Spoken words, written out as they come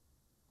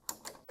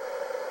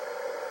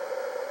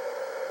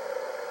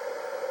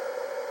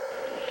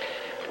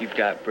You've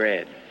got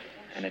bread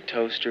and a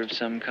toaster of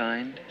some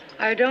kind?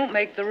 I don't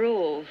make the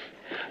rules.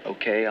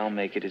 Okay, I'll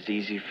make it as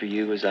easy for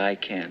you as I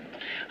can.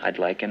 I'd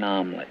like an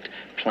omelet,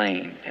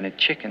 plain, and a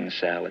chicken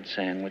salad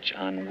sandwich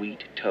on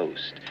wheat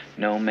toast.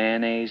 No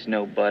mayonnaise,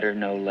 no butter,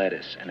 no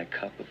lettuce, and a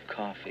cup of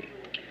coffee.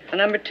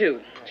 Number 2,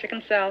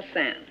 chicken salad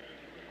sand.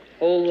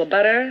 Hold the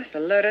butter,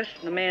 the lettuce,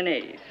 the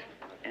mayonnaise,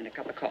 and a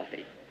cup of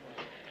coffee.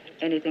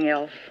 Anything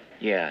else?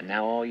 Yeah,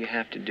 now all you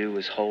have to do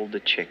is hold the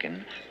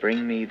chicken,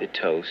 bring me the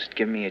toast,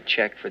 give me a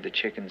check for the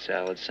chicken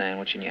salad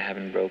sandwich, and you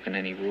haven't broken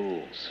any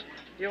rules.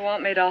 You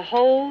want me to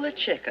hold the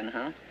chicken,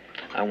 huh?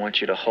 I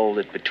want you to hold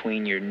it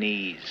between your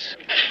knees.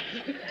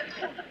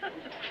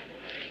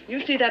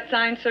 You see that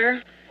sign,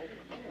 sir?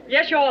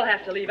 Yes, you all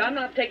have to leave. I'm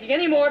not taking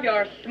any more of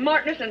your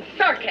smartness and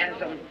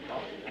sarcasm.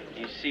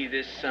 You see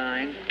this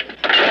sign?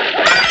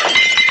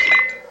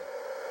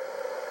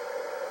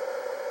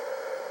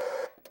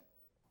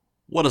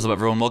 What is up,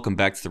 everyone? Welcome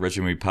back to the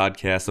Retro Movie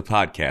Podcast, the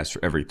podcast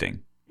where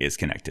everything is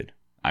connected.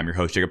 I'm your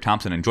host, Jacob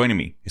Thompson, and joining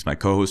me is my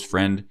co-host,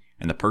 friend,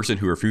 and the person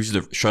who refuses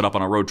to shut up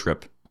on a road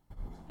trip,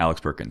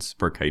 Alex Perkins.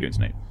 Perk, how you doing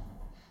tonight?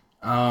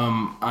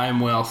 I'm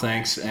well,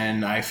 thanks,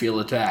 and I feel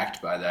attacked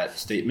by that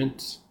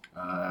statement,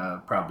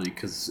 probably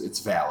because it's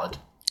valid.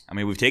 I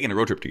mean, we've taken a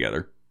road trip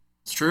together.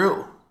 It's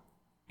true.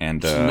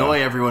 And just annoy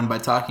everyone by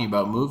talking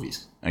about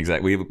movies.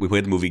 Exactly. We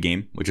played the movie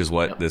game, which is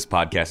what this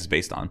podcast is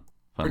based on.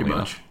 Pretty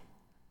much.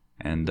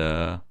 And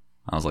I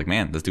was like,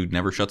 man, this dude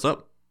never shuts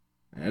up.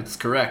 That's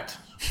correct.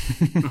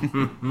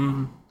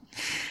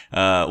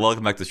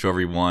 Welcome back to the show,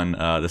 everyone.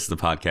 This is the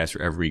podcast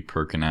where every week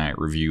Perk and I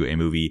review a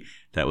movie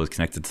that was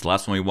connected to the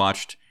last one we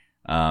watched.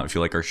 If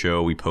you like our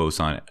show, we post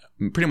on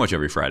pretty much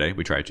every Friday.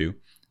 We try to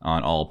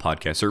on all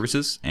podcast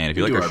services. And if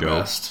you like our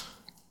show,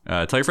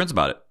 tell your friends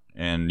about it,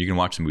 and you can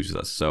watch some movies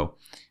with us. So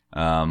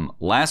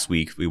last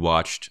week we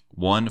watched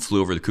One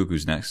Flew Over the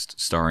Cuckoo's Nest,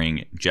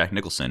 starring Jack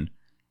Nicholson,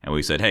 and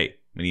we said, hey,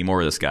 we need more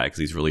of this guy because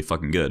he's really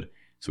fucking good.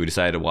 So we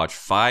decided to watch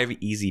 5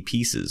 Easy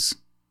Pieces.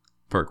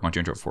 Perk, why don't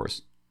you intro it for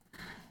us?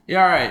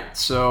 Yeah, all right.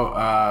 So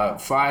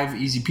 5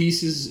 Easy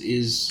Pieces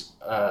is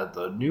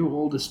the new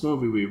oldest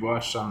movie we've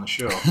watched on the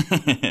show.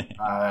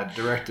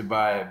 Directed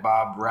by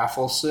Bob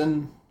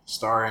Rafelson,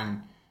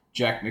 starring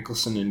Jack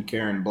Nicholson and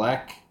Karen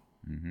Black.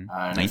 Mm-hmm.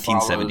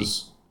 1970.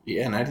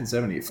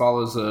 1970. It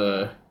follows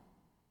a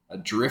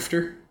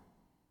drifter.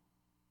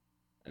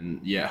 And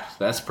yeah,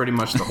 that's pretty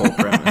much the whole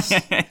premise.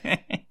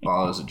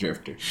 Follows a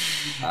drifter.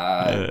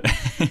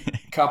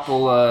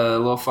 Couple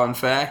little fun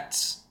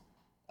facts.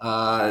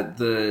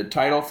 The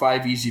title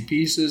 5 Easy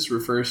Pieces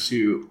refers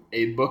to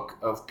a book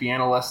of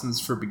piano lessons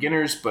for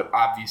beginners, but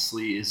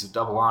obviously is a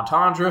double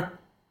entendre,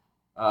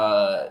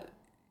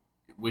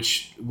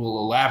 which we'll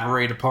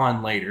elaborate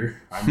upon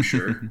later, I'm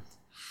sure.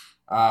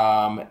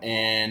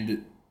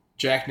 And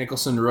Jack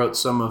Nicholson wrote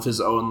some of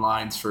his own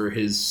lines for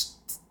his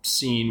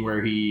scene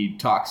where he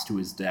talks to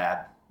his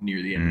dad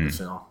near the end of the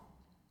film.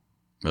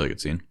 Really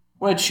good scene.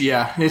 Which,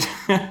 yeah,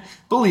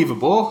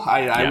 believable.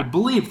 I would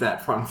believe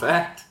that fun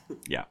fact.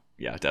 Yeah,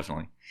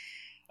 definitely.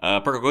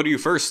 Perk, I'll go to you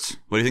first.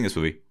 What do you think of this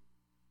movie?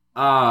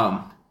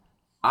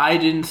 I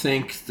didn't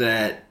think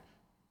that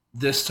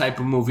this type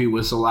of movie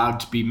was allowed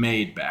to be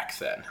made back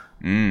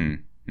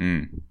then.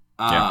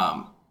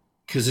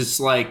 Because it's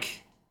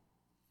like,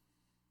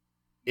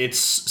 it's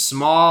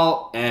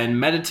small and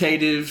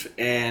meditative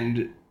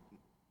and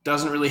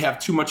doesn't really have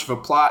too much of a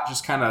plot,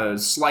 just kind of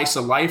slice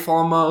of life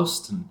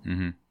almost.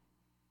 And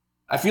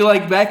I feel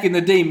like back in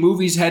the day,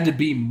 movies had to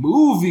be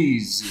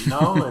movies, you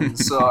know? And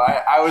so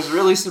I was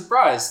really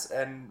surprised,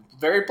 and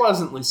very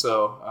pleasantly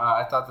so.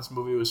 I thought this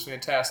movie was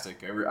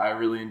fantastic. I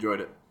really enjoyed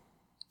it.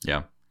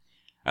 Yeah.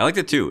 I liked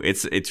it too.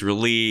 It's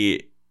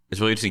really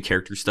interesting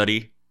character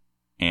study.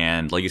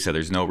 And like you said,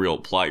 there's no real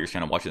plot. You're just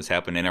kind of watching this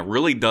happen. And it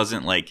really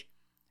doesn't like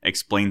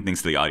explain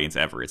things to the audience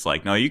ever. It's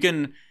like, no, you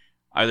can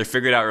either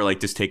figure it out or like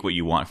just take what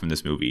you want from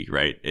this movie,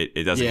 right?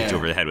 It doesn't hit you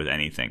over the head with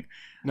anything.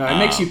 No, it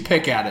makes you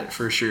pick at it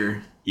for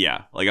sure.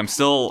 Yeah, like I'm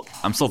still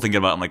thinking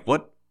about. I'm like,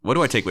 what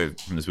do I take away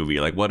from this movie?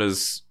 Like, what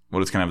is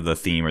kind of the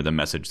theme or the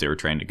message they were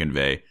trying to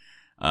convey?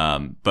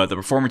 But the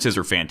performances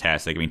are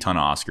fantastic. I mean, ton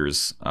of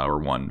Oscars were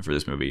won for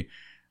this movie.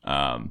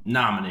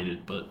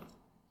 Nominated, but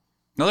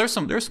no, there's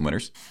some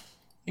winners.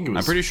 I think it was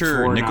I'm pretty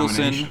sure 4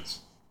 Nicholson.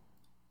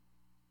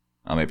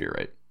 Oh, maybe you're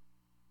right.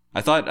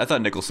 I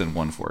thought Nicholson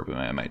won for it, but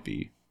I might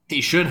be. He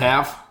should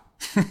have.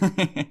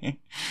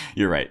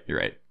 You're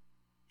right.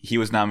 He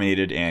was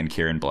nominated, and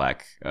Karen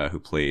Black, who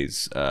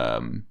plays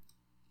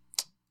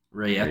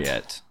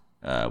Rayette,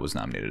 was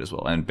nominated as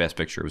well. And Best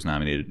Picture was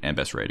nominated, and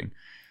Best Writing.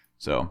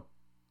 So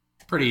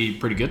pretty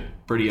good,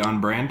 pretty on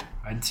brand,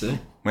 I'd say.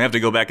 We have to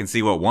go back and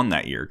see what won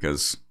that year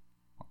because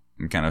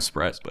I'm kind of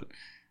surprised. But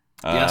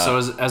yeah. So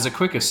as a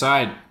quick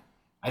aside,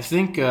 I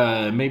think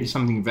maybe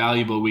something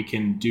valuable we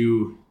can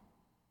do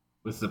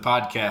with the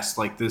podcast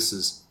like this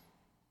is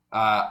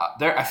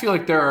I feel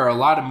like there are a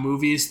lot of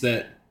movies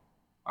that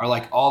are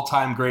like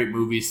all-time great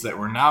movies that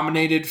were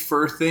nominated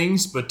for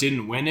things but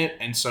didn't win it,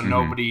 and so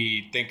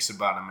nobody thinks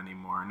about them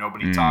anymore.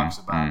 Nobody talks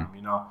about them,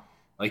 you know?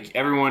 Like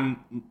everyone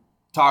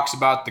talks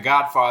about The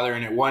Godfather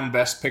and it won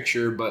Best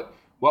Picture, but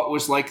what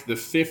was like the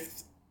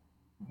 5th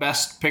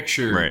Best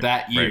Picture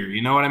that year? Right.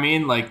 You know what I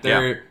mean? Like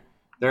there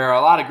are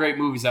a lot of great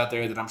movies out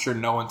there that I'm sure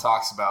no one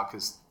talks about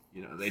because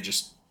they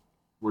just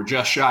were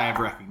just shy of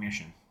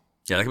recognition.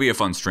 Yeah, that could be a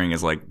fun string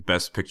as like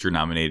Best Picture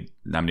nominated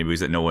movies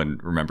that no one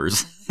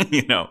remembers.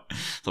 Something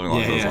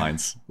along those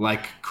lines.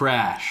 Like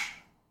Crash.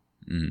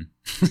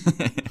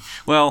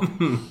 Well,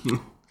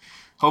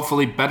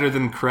 hopefully better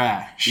than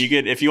Crash. You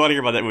could, if you want to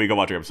hear about that movie, go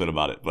watch our episode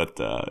about it. But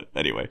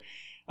anyway,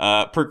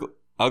 Perk,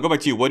 I'll go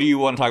back to you. What do you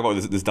want to talk about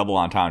with this double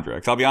entendre?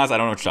 Because I'll be honest, I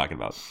don't know what you're talking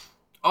about.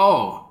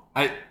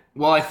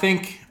 I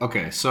think,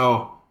 okay,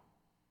 so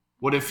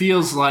what it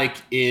feels like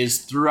is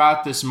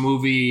throughout this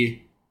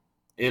movie,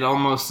 it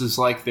almost is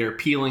like they're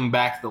peeling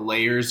back the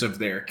layers of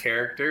their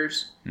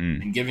characters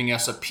and giving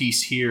us a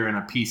piece here and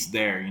a piece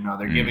there.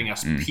 They're giving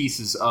us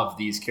pieces of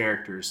these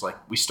characters. Like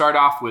we start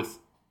off with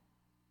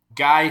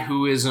guy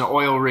who is an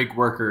oil rig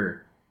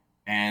worker,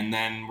 and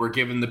then we're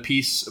given the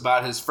piece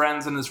about his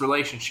friends and his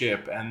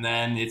relationship, and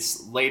then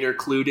it's later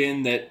clued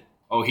in that,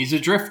 he's a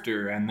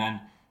drifter, and then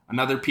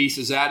another piece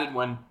is added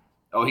when,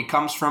 he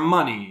comes from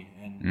money,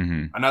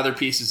 and another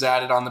piece is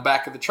added on the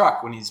back of the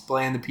truck when he's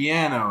playing the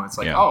piano. It's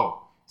like,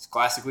 he's a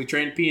classically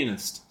trained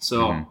pianist.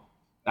 So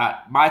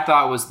my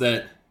thought was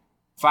that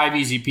 5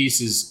 Easy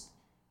Pieces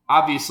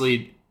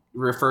obviously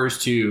refers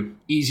to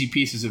easy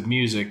pieces of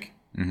music,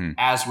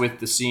 as with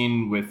the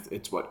scene with,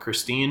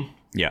 Christine?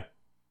 Yeah.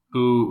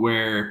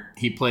 Where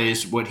he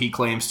plays what he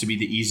claims to be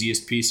the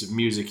easiest piece of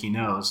music he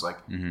knows. Like,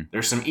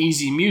 there's some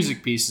easy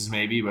music pieces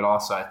maybe, but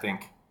also I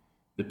think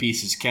the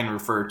pieces can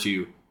refer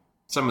to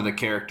some of the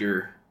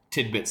character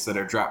tidbits that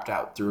are dropped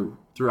out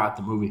throughout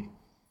the movie.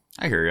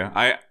 I hear you.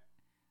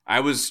 I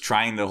was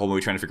trying the whole movie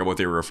trying to figure out what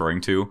they were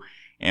referring to,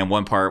 and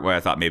one part where I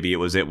thought maybe it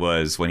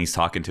was when he's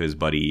talking to his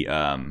buddy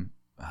Elton.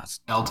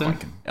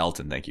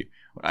 Elton, thank you.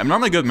 I'm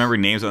normally good at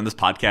remembering names, but on this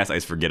podcast I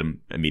just forget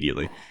them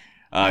immediately.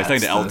 He's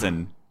talking to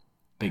Elton.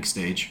 Big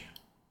stage.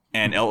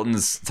 And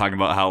Elton's talking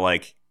about how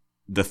like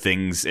the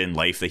things in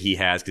life that he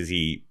has, because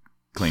he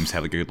claims to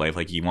have a good life,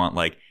 like you want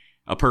like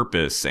a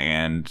purpose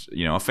and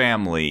a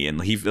family,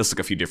 and he lists like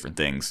a few different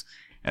things,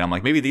 and I'm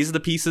like, maybe these are the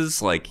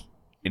pieces, like,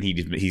 and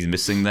he's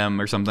missing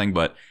them or something.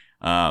 But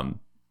going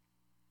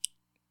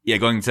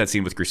to that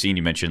scene with Christine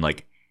you mentioned,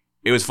 like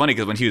it was funny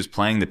because when he was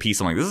playing the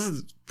piece, I'm like, this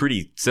is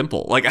pretty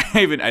simple. Like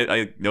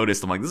I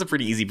noticed, I'm like, this is a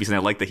pretty easy piece, and I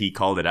like that he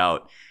called it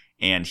out,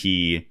 and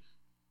he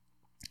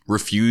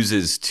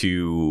refuses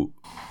to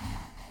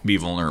be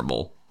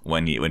vulnerable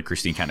when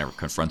Christine kind of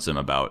confronts him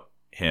about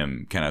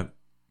him kind of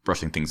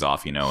brushing things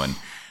off, and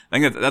I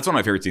think that's one of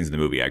my favorite scenes in the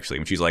movie, actually,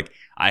 when she's like,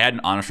 I had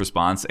an honest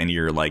response and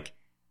you're like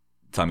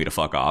telling me to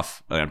fuck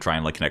off, like, I'm trying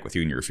to like connect with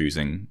you and you're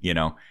refusing.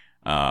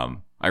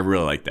 I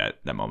really like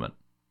that moment.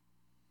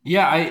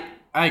 Yeah,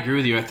 I agree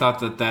with you. I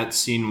thought that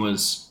scene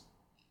was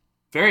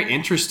very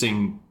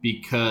interesting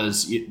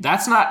because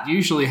that's not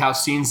usually how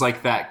scenes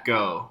like that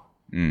go.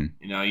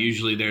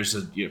 Usually there's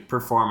a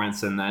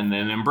performance and then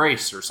an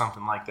embrace or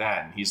something like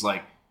that. And he's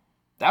like,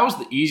 that was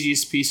the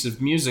easiest piece of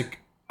music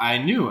I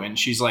knew. And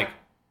she's like,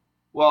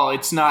 well,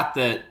 it's not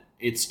that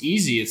it's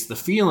easy. It's the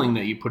feeling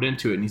that you put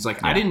into it. And he's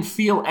like, I didn't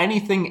feel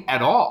anything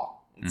at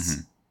all. It's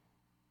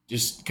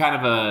just kind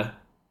of a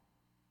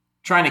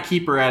trying to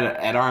keep her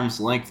at arm's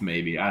length,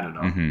 maybe. I don't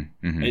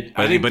know.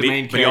 But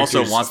he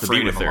also wants to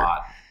be with her.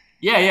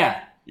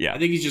 Yeah. I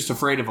think he's just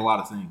afraid of a lot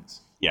of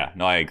things. Yeah,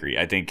 no, I agree.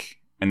 I think,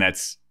 and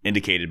that's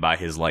indicated by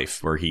his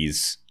life where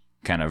he's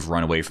kind of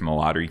run away from a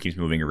lot, or he keeps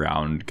moving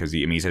around because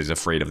he's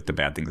afraid of the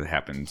bad things that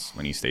happens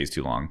when he stays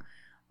too long.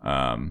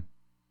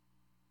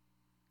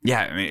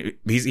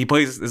 He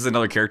plays. This is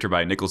another character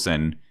by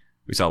Nicholson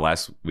we saw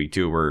last week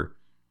too, where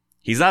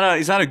he's not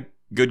a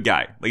good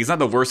guy. Like, he's not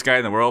the worst guy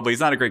in the world, but he's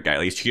not a great guy.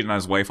 Like, he's cheating on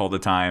his wife all the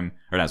time,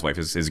 or not his wife,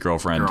 his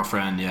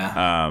girlfriend.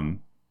 Yeah.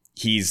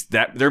 He's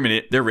that their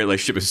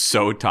relationship is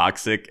so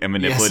toxic and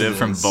manipulative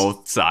from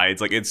both sides.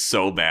 Like, it's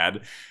so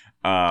bad.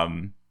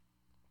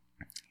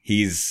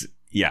 He's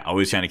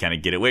always trying to kind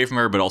of get away from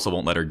her, but also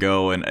won't let her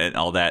go and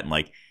all that. And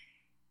like,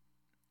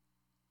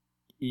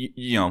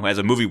 as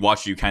a movie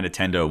watcher, you kind of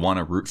tend to want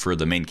to root for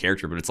the main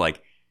character, but it's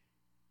like,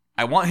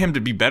 I want him to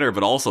be better,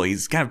 but also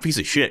he's kind of a piece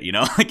of shit,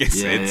 like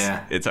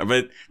it's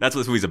but that's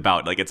what this movie's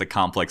about. Like, it's a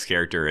complex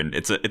character, and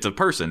it's a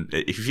person.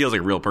 He feels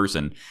like a real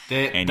person,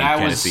 and you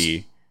kind of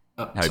see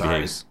how he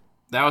behaves.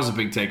 That was a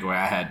big takeaway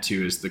I had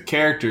too, is the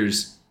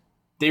characters,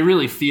 they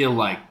really feel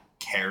like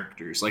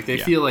characters. Like, they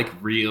feel like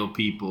real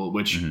people,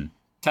 which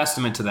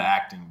testament to the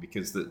acting,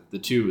 because the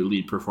two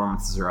lead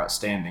performances are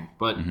outstanding.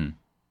 But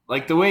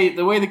like the way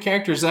the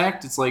characters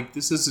act, it's like,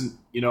 this isn't,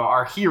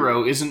 our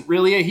hero isn't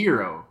really a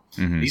hero.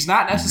 He's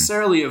not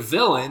necessarily a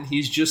villain.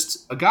 He's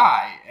just a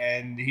guy,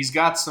 and he's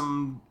got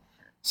some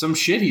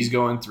shit he's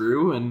going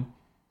through,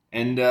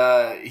 and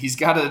he's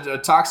got a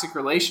toxic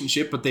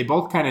relationship, but they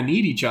both kind of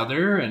need each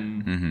other.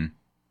 And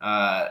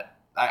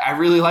I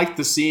really like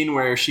the scene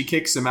where she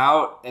kicks him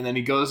out, and then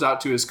he goes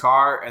out to his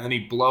car, and then he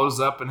blows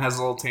up and has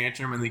a little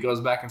tantrum, and he goes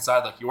back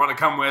inside like, you want to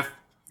come with?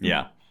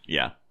 Yeah,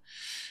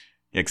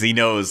 because he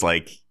knows,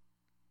 like,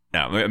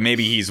 No,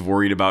 maybe he's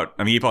worried about.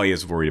 I mean, he probably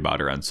is worried about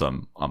her on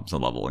some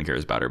level and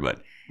cares about her,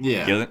 but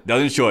Yeah. he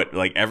doesn't show it.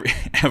 Like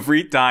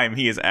every time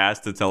he is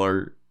asked to tell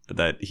her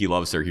that he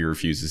loves her, he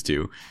refuses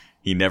to.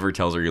 He never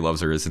tells her he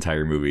loves her this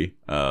entire movie.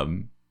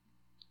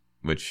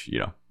 Which,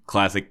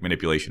 classic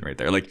manipulation right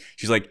there. Like,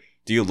 she's like,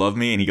 "Do you love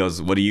me?" And he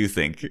goes, "What do you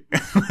think?"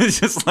 It's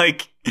just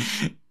like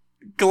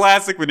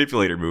classic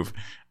manipulator move.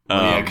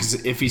 Yeah,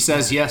 because if he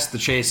says yes, the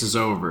chase is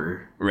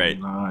over. Right.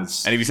 And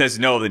if he says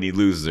no, then he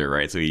loses her,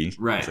 right? So he's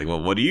like,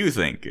 "Well, what do you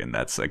think?" And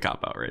that's a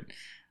cop out, right?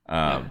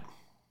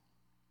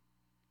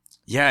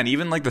 Yeah, and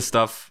even like the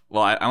stuff.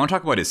 Well, I want to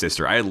talk about his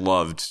sister. I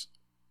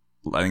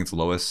think it's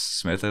Lois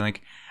Smith.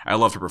 I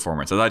loved her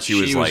performance. I thought she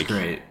was like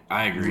great.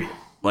 I agree.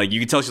 Like,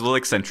 you can tell she's a little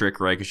eccentric,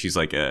 right? Because she's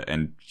like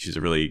and she's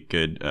a really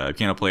good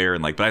piano player,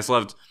 and like, but I just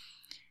loved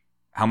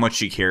how much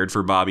she cared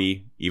for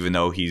Bobby, even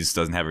though he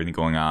doesn't have anything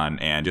going on,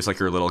 and just like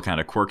her little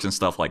kind of quirks and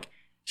stuff. Like,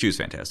 she was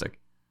fantastic.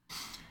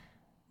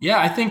 Yeah,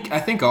 I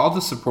think all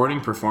the supporting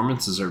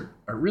performances are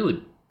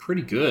really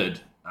pretty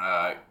good.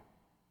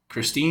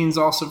 Christine's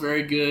also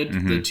very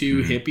good. The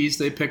two hippies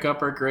they pick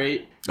up are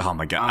great. Oh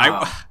my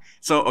god!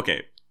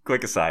 Okay.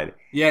 Quick aside.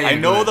 Yeah, I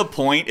know the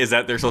point is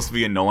that they're supposed to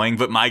be annoying,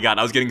 but my god,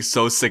 I was getting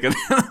so sick of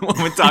the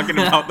woman talking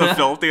about the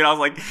filthy, and I was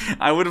like,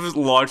 I would have just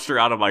launched her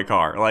out of my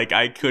car. Like,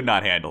 I could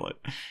not handle it.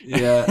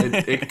 Yeah,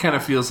 it kind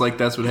of feels like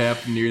that's what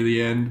happened near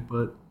the end,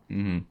 but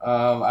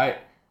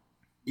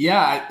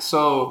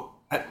so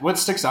what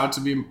sticks out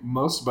to me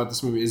most about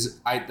this movie is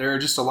there are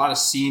just a lot of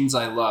scenes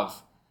I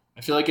love.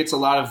 I feel like it's a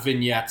lot of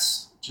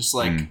vignettes, just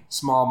like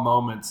small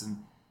moments, and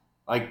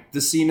like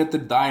the scene at the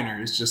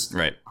diner is just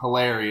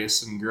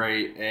hilarious and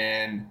great.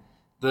 And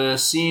the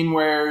scene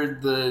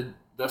where the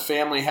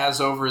family has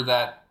over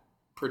that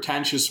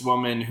pretentious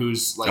woman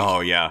who's like, oh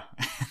yeah,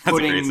 that's a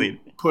great scene.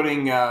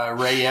 Putting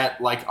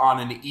Rayette like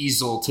on an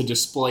easel to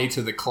display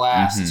to the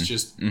class. It's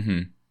just,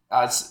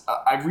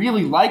 I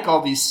really like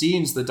all these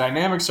scenes. The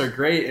dynamics are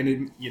great,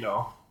 and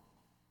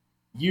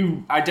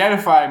you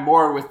identify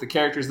more with the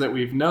characters that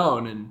we've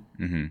known,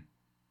 and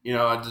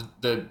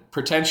the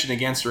pretension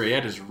against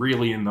Rayette is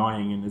really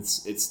annoying, and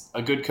it's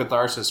a good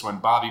catharsis when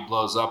Bobby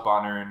blows up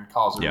on her and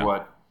calls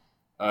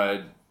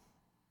her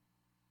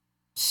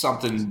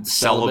something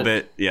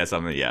celibate. Yeah,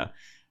 something. Yeah,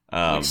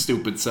 like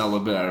stupid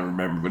celibate. I don't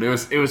remember, but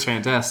it was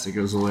fantastic.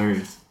 It was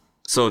hilarious.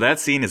 So that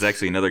scene is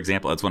actually another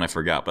example. That's one I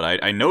forgot,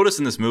 but I noticed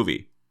in this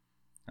movie.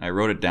 I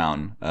wrote it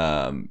down.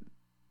 So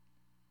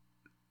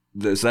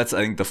that's,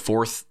 I think, the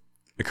fourth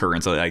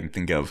occurrence that I can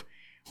think of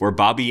where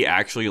Bobby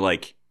actually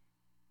like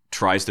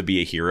tries to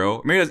be a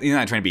hero. Maybe he's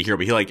not trying to be a hero,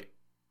 but he like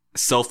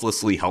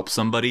selflessly helps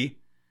somebody.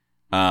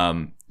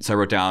 So I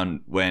wrote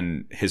down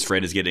when his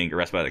friend is getting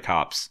arrested by the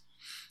cops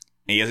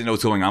and he doesn't know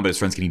what's going on, but his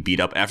friend's getting beat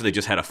up after they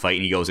just had a fight,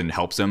 and he goes and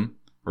helps him,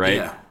 right?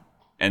 Yeah.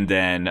 And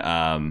then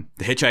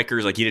the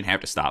hitchhikers, like, he didn't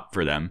have to stop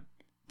for them,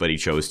 but he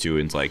chose to,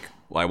 and it's like,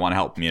 well, I want to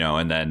help,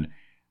 and then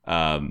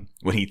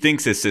when he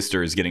thinks his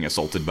sister is getting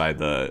assaulted by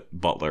the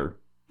butler,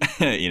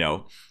 he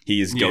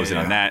goes in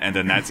on that, and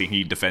then that's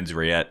he defends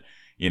Rayette.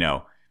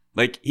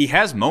 Like, he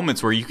has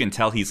moments where you can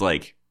tell he's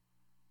like,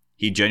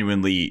 he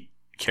genuinely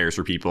cares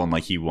for people and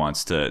like he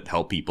wants to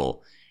help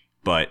people,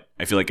 but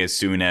I feel like as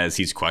soon as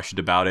he's questioned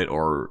about it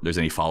or there's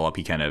any follow up,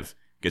 he kind of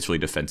gets really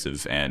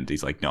defensive, and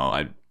he's like,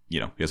 no, he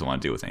doesn't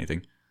want to deal with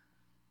anything.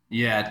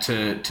 Yeah,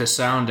 to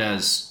sound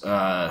as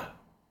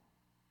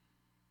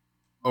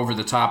over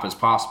the top as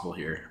possible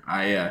here.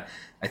 I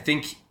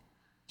think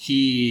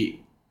you're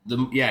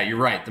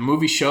right. The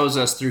movie shows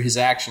us through his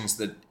actions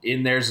that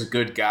there's a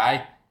good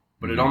guy,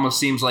 but it almost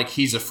seems like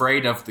he's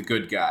afraid of the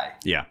good guy.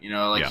 Yeah.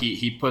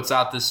 He puts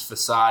out this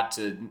facade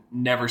to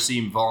never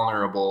seem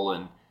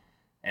vulnerable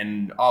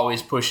and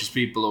always pushes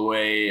people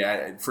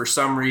away for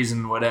some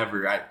reason,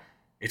 whatever.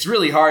 It's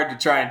really hard to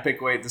try and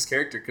pick away at this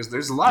character because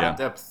there's a lot of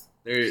depth.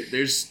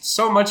 There's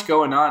so much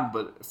going on,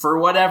 but for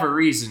whatever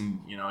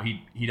reason,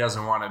 he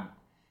doesn't want to.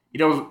 He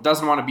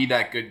doesn't want to be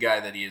that good guy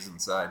that he is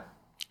inside.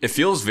 It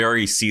feels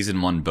very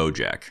season 1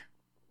 BoJack.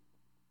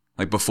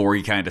 Like, before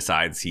he kind of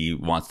decides he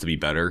wants to be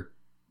better.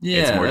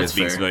 Yeah, it's more that's just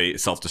being fair. very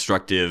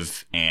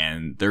self-destructive,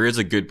 and there is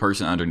a good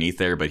person underneath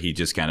there, but he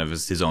just kind of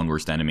is his own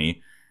worst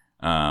enemy.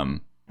 A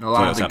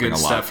lot of the good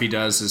stuff he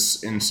does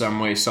is in some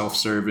way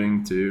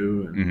self-serving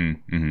too.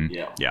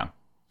 Yeah.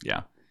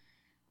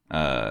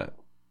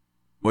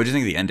 What did you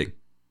think of the ending?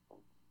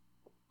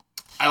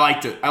 I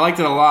liked it. I liked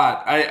it a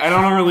lot. I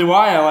don't know really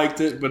why I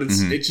liked it, but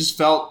it just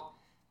felt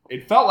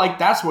like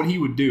that's what he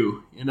would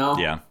do,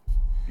 Yeah.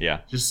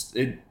 Just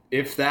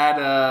if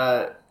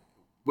that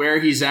where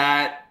he's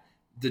at,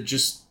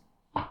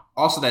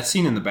 also that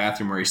scene in the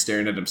bathroom where he's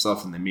staring at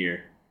himself in the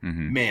mirror.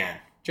 Man,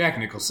 Jack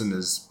Nicholson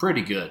is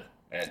pretty good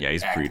at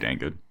he's acting. pretty dang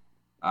good.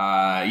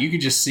 You could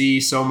just see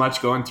so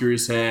much going through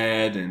his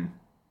head, and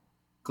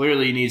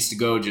clearly he needs to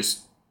go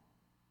just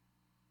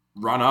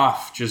run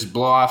off, just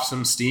blow off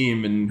some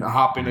steam and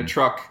hop in a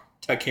truck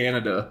to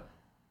Canada.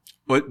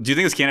 What do you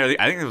think it was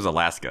Canada? I think it was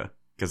Alaska,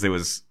 because it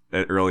was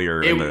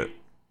earlier in the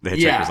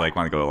hitchhikers like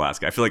want to go to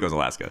Alaska. I feel like it was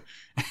Alaska.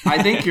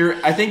 I think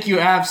you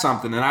have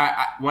something, and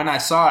I when I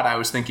saw it, I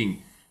was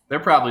thinking they're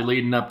probably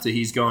leading up to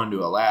he's going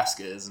to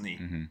Alaska, isn't he?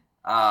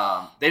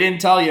 Mm-hmm. They didn't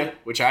tell you,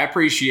 which I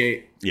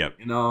appreciate. Yep.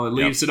 You know, it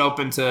leaves it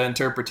open to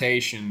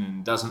interpretation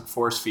and doesn't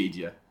force feed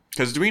you.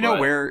 Because do we know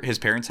where his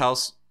parents'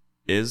 house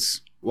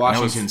is?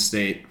 Washington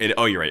State.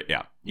 Oh, you're right.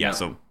 Yeah. Yeah.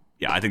 So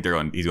yeah, I think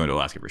he's going to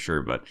Alaska for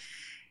sure. But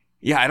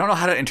yeah, I don't know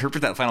how to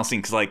interpret that final scene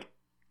because like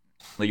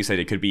you said,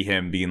 it could be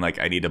him being like,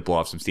 I need to blow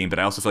off some steam, but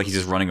I also feel like he's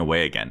just running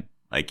away again.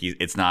 Like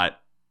it's not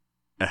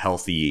a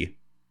healthy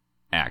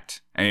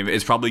act. I mean,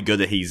 it's probably good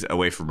that he's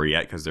away from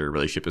Mariette because their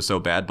relationship is so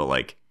bad. But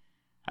like,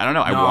 I don't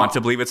know. I want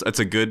to believe it's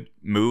a good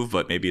move,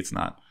 but maybe it's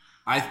not.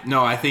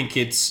 I think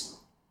it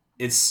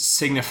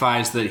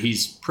signifies that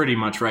he's pretty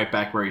much right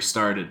back where he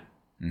started.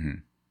 Mm-hmm.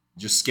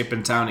 Just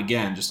skipping town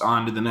again, just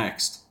on to the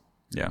next.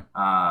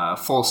 Yeah.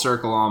 Full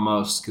circle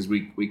almost, because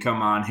we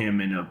come on him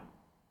in a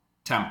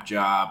temp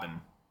job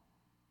and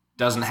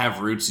doesn't have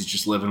roots. He's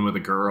just living with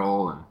a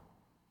girl, and at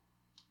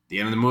the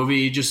end of the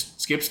movie, he just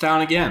skips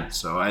town again.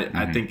 So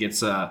I think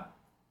it's a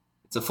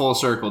full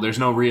circle. There's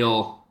no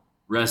real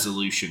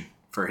resolution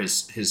for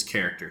his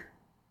character.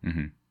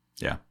 Mm-hmm.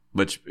 Yeah.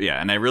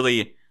 And I really,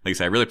 like I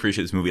said, I really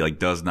appreciate this movie. Like,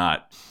 does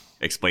not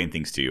explain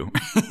things to you.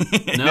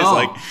 It's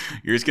like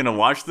you're just gonna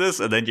watch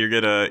this and then you're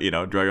gonna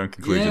draw your own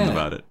conclusions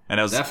about it. And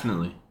I was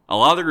definitely a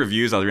lot of the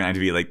reviews I was reading on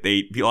TV, like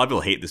a lot of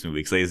people hate this movie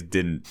because they just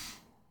didn't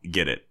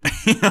get it.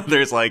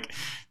 There's like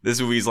this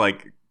movie's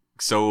like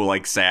so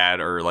like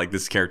sad, or like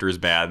this character is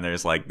bad, and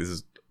there's like, this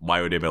is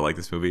why would anybody like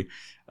this movie?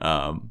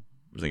 I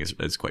think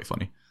it's quite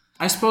funny.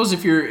 I suppose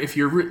if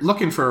you're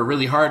looking for a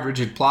really hard,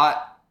 rigid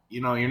plot,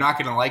 you're not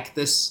gonna like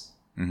this.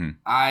 Mm-hmm.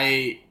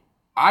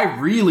 I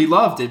really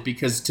loved it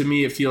because to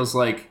me it feels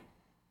like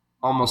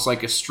almost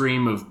like a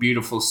stream of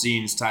beautiful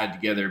scenes tied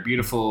together,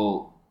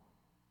 beautiful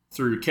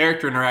through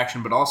character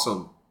interaction, but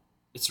also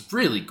it's a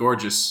really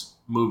gorgeous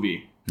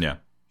movie. Yeah.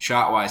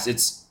 Shot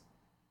wise,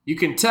 you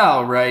can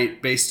tell,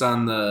 right, based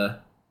on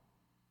the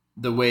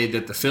way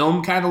that the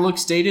film kind of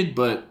looks dated,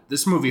 but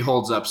this movie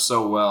holds up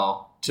so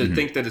well. To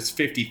think that it's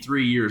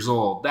 53 years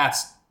old,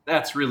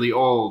 that's really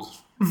old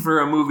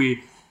for a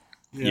movie.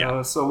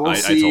 So we'll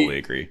see. I totally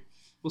agree.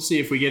 We'll see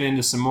if we get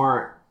into some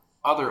more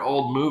other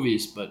old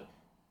movies, but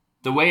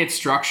the way it's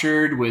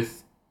structured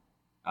with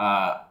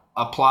a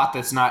plot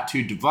that's not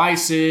too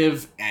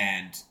divisive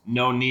and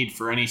no need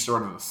for any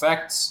sort of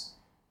effects,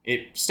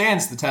 it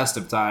stands the test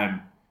of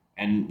time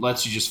and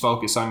lets you just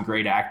focus on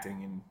great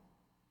acting, and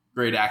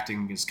great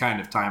acting is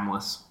kind of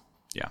timeless.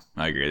 Yeah,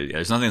 I agree.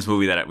 There's nothing in this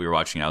movie that we were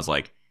watching, I was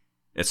like,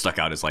 it stuck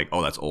out as like,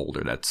 oh, that's old,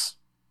 or that's,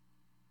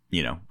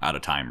 out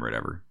of time or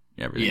whatever.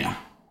 Everything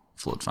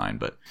flowed fine,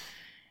 but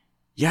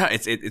yeah,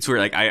 it's weird.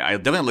 Like I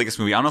definitely like this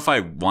movie. I don't know if I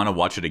want to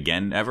watch it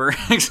again ever.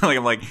 So like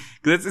I'm like,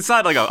 cause it's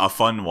not like a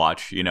fun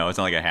watch, it's not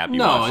like a happy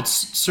watch. No, it's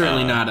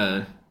certainly not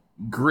a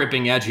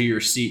gripping edge of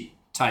your seat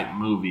type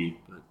movie,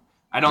 but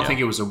I don't think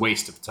it was a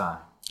waste of time.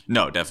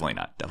 No, definitely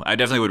not. I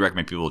definitely would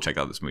recommend people check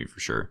out this movie for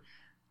sure.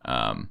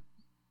 Cause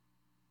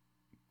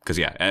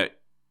that's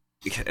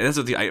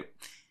what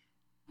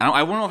I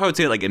don't know if I would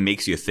say like it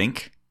makes you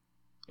think.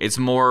 It's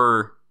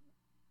more,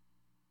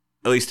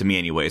 at least to me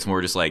anyway, it's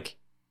more just like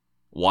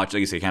like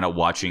you say, kind of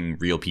watching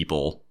real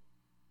people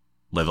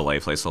live a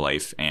life, slice of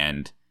life,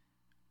 and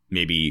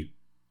maybe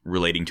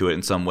relating to it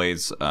in some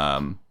ways,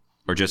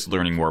 or just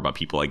learning more about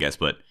people, I guess.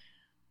 But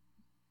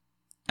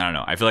I don't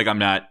know. I feel like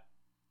I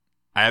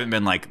haven't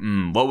been like,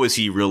 what was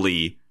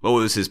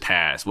his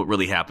past? What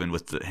really happened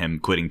with him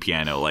quitting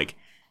piano? Like,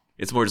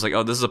 it's more just like,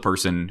 oh, this is a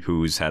person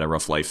who's had a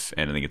rough life,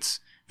 and I think it's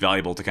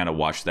valuable to kind of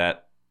watch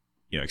that,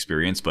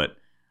 experience. But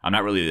I'm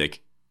not really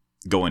like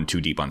going too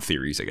deep on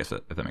theories, I guess,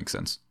 if that makes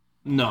sense.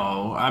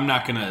 No, I'm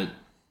not going to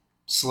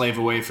slave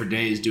away for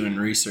days doing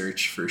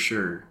research for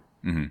sure.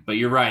 Mm-hmm. But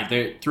you're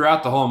right.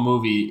 Throughout the whole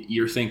movie,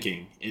 you're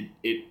thinking.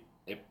 It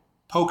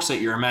pokes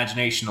at your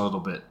imagination a little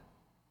bit.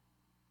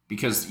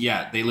 Because,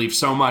 they leave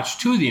so much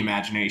to the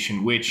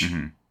imagination, which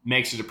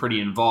makes it a pretty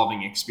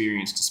involving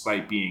experience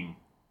despite being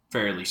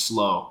fairly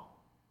slow.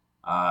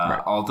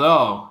 Right.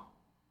 Although,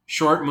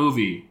 short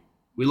movie.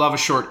 We love a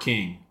short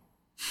king.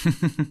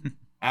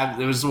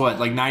 It was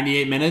like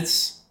 98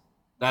 minutes?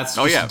 That's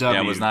just a W.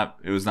 Yeah,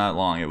 it was not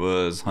long. It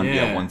was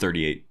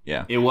 138.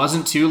 Yeah. It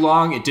wasn't too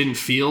long. It didn't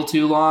feel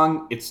too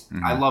long.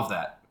 I love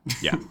that.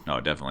 Yeah,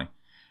 no, definitely.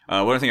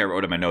 One other thing I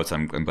wrote in my notes,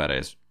 I'm glad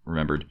I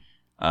remembered.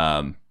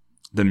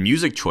 The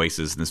music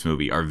choices in this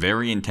movie are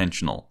very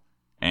intentional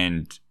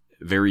and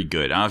very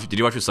good. I don't know did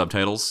you watch with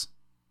subtitles?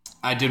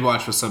 I did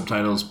watch with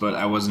subtitles, but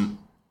I wasn't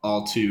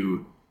all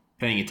too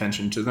paying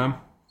attention to them.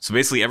 So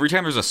basically, every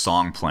time there's a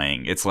song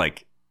playing, it's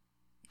like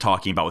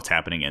talking about what's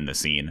happening in the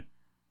scene.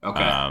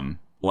 Okay.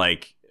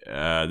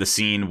 The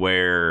scene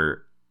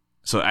where,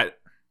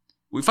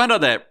 we find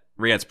out that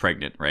Riyadh's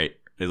pregnant, right?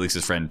 At least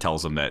his friend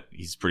tells him that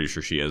he's pretty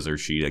sure she is, or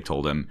she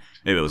told him.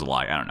 Maybe it was a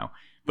lie. I don't know.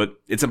 But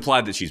it's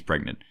implied that she's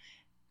pregnant.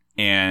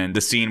 And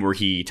the scene where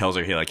he tells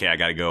her, hey, I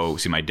gotta go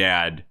see my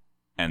dad,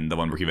 and the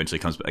one where he eventually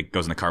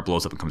goes in the car,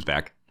 blows up, and comes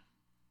back.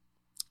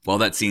 While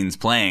that scene's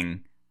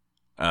playing,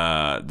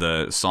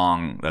 the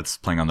song that's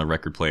playing on the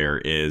record player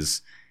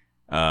is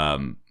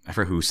I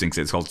forget who sings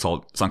it. It's called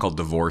a song called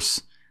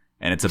Divorce.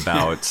 And it's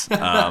about,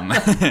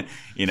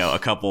 a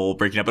couple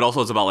breaking up, but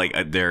also it's about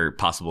like their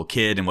possible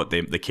kid and what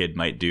the kid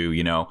might do,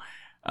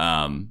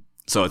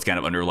 so it's kind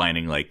of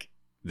underlining like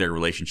their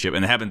relationship.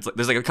 And it happens,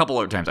 there's like a couple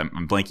other times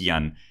I'm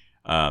blanking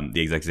on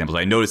the exact examples.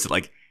 I noticed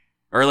it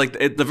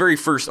at the very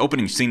first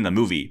opening scene in the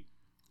movie,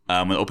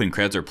 when the opening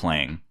credits are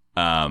playing,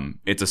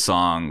 it's a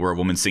song where a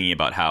woman's singing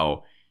about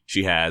how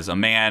she has a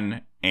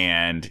man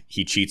and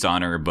he cheats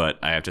on her, but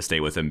I have to stay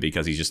with him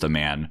because he's just a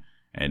man.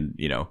 And,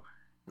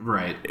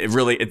 right. It's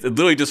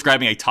literally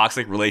describing a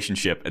toxic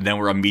relationship. And then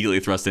we're immediately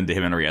thrust into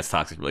him and Riette's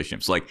toxic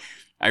relationship. So like,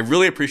 I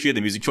really appreciate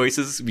the music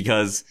choices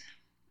because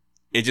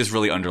it just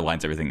really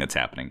underlines everything that's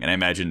happening. And I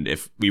imagine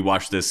if we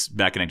watched this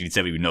back in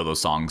 1970, we'd know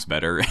those songs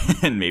better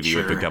and maybe it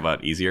would pick up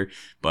out easier.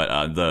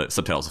 But the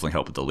subtitles definitely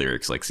help with the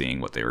lyrics, like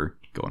seeing what they were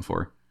going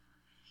for.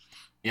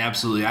 Yeah,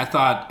 absolutely. I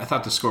thought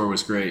the score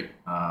was great.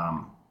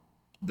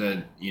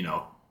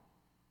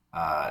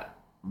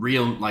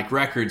 Real like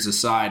records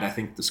aside, I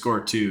think the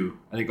score too.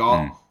 I think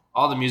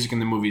all the music in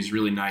the movie is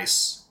really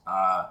nice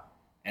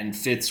and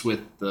fits with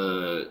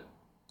the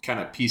kind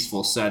of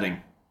peaceful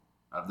setting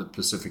of the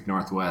Pacific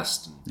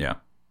Northwest. Yeah.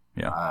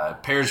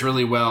 Pairs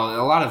really well.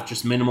 A lot of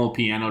just minimal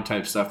piano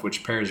type stuff,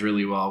 which pairs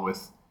really well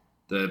with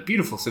the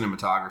beautiful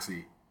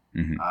cinematography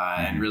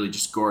and really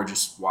just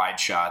gorgeous wide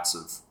shots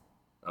of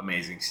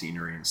amazing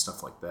scenery and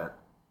stuff like that.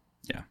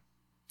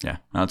 Yeah,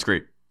 no, that's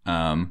great.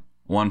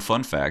 One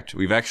fun fact: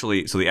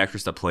 the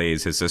actress that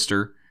plays his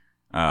sister,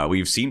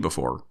 we've seen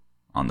before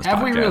on this podcast.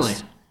 Have we really?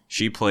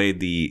 She played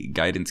the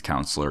guidance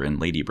counselor in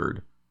Lady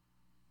Bird.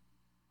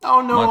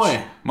 Oh, no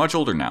way. Much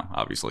older now,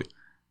 obviously.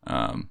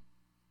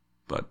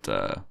 But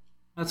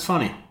that's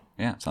funny.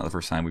 Yeah, it's not the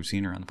first time we've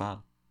seen her on the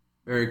pod.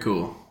 Very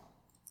cool.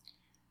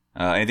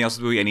 Anything else?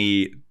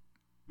 Any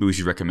movies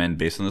you recommend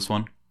based on this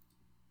one?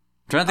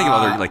 I'm trying to think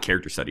of other like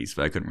character studies,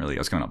 but I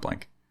was coming up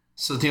blank.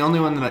 So the only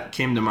one that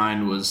came to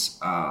mind was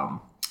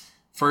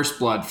First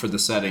Blood for the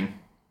setting.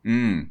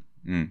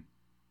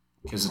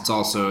 Because it's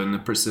also in the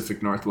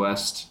Pacific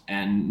Northwest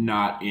and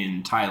not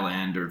in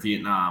Thailand or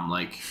Vietnam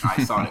like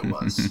I thought it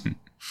was.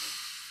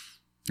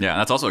 Yeah,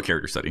 that's also a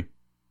character study.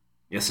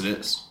 Yes, it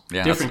is.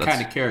 Yeah, Different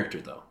kind of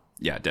character, though.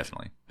 Yeah,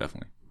 definitely.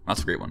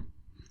 That's a great one.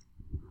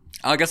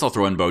 I guess I'll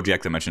throw in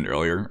BoJack that I mentioned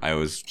earlier. I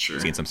was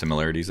seeing some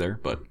similarities there,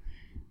 but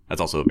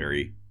that's also a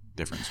very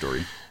different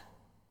story.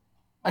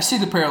 I see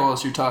the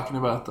parallels you're talking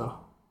about, though.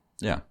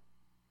 Yeah.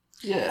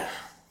 Yeah.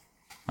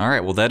 All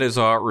right, well, that is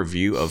our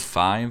review of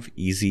 5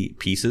 easy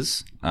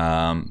pieces.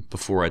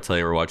 Before I tell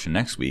you what we're watching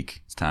next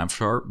week, it's time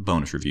for our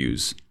bonus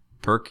reviews.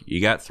 Perk,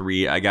 you got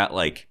 3. I got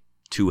like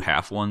 2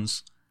 half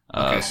ones.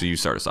 Okay. So you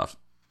start us off.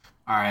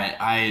 All right.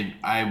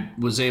 I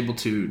was able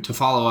to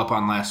follow up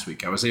on last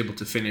week. I was able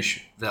to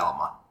finish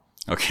Velma.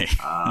 Okay.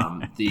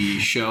 The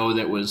show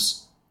that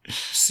was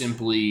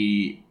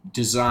simply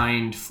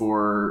designed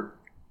for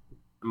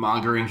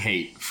mongering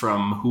hate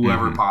from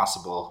whoever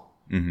possible.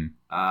 Mm-hmm.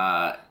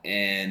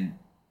 And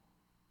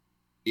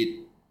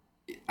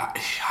I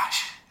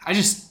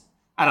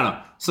don't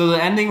know. So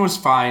the ending was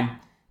fine.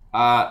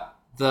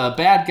 The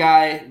bad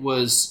guy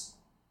was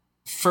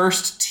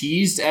first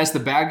teased as the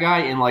bad guy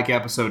in like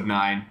episode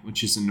 9,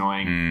 which is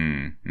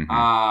annoying.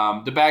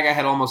 Mm-hmm. The bad guy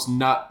had almost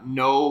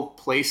no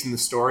place in the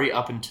story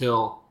up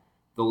until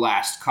the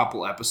last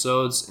couple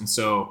episodes, and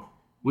so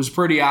was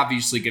pretty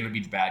obviously going to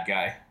be the bad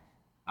guy.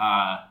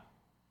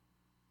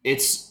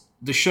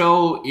 The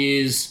show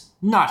is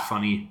not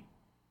funny.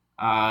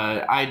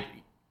 I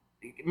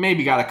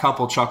maybe got a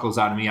couple chuckles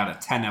out of me out of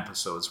 10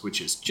 episodes,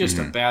 which is just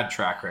a bad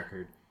track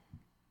record.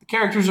 The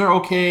characters are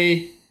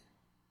okay.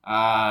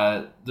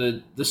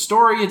 The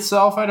story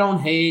itself I don't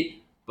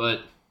hate,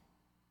 but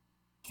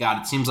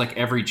God, it seems like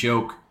every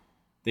joke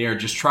they are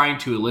just trying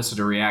to elicit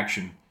a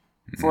reaction.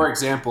 For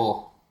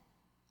example,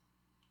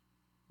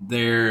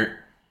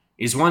 there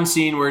is one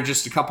scene where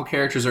just a couple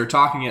characters are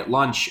talking at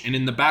lunch, and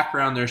in the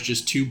background there's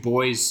just 2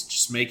 boys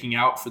just making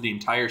out for the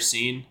entire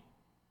scene.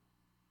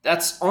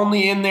 That's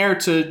only in there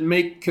to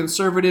make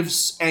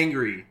conservatives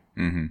angry.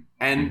 Mm-hmm.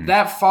 And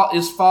that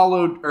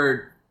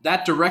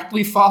that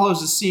directly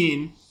follows a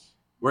scene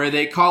where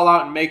they call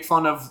out and make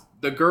fun of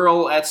the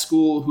girl at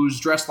school who's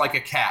dressed like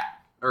a cat,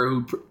 or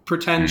who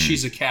pretends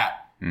she's a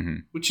cat,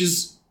 which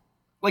is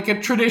like a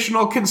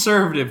traditional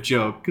conservative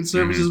joke.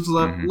 Conservatives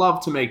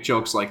love to make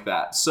jokes like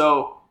that.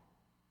 So,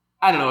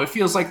 I don't know, it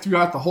feels like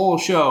throughout the whole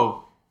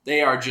show,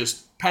 they are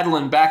just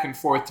pedaling back and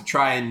forth to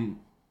try and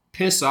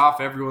piss off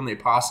everyone they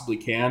possibly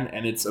can,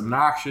 and it's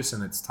obnoxious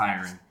and it's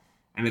tiring,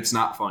 and it's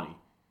not funny.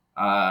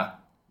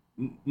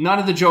 None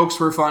of the jokes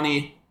were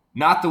funny.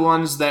 Not the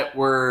ones that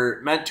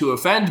were meant to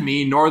offend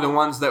me, nor the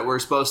ones that were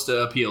supposed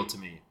to appeal to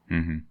me.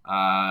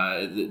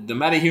 The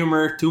meta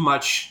humor, too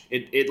much.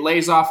 It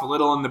lays off a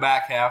little in the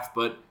back half,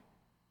 but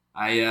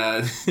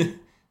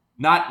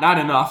not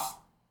enough.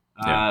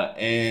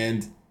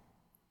 And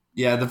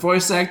yeah, the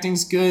voice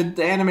acting's good.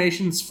 The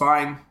animation's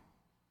fine.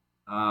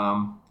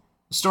 The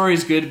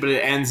story's good, but it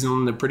ends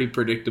in a pretty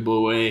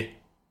predictable way.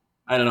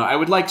 I don't know. I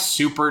would like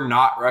super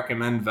not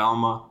recommend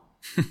Velma.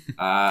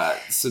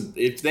 So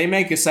if they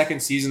make a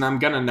second season, I'm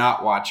gonna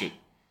not watch it.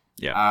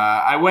 Yeah.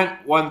 I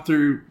went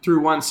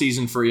through one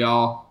season for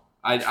y'all.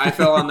 I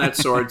fell on that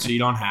sword, so you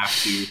don't have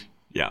to.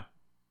 Yeah.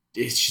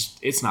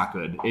 It's not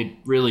good. It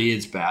really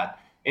is bad.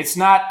 It's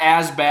not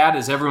as bad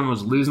as everyone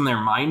was losing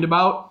their mind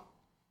about,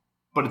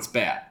 but it's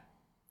bad.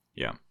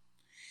 Yeah.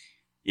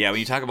 Yeah, when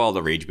you talk about all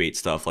the rage bait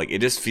stuff, like, it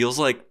just feels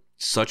like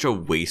such a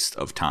waste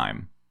of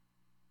time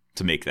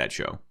to make that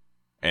show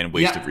and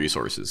waste of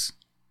resources,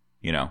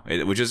 you know,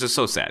 which is just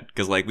so sad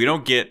because, like, we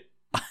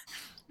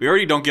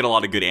already don't get a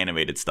lot of good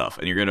animated stuff,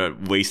 and you're going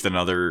to waste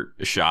another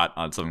shot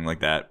on something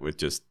like that with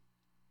just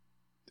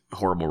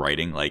horrible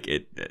writing. Like,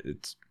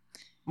 it's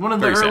one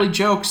of the early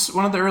jokes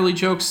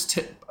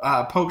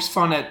pokes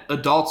fun at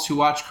adults who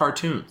watch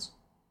cartoons.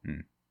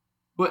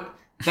 But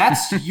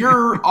that's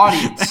your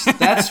audience.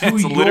 That's who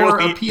you're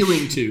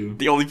appealing to.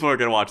 The only people who are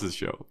going to watch this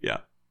show. Yeah.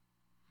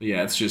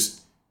 Yeah, it's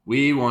just,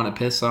 we want to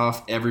piss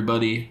off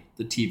everybody,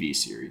 the TV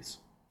series.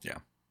 Yeah.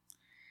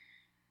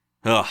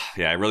 Oh,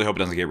 yeah, I really hope it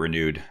doesn't get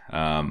renewed.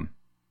 And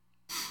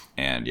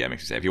yeah, it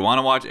makes me sad.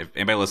 If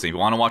anybody listening, if you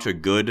want to watch a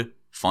good,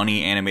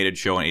 funny animated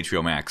show on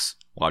HBO Max,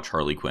 watch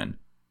Harley Quinn.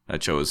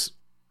 That show is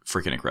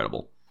freaking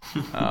incredible.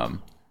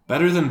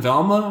 Better than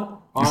Velma?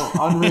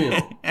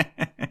 Unreal.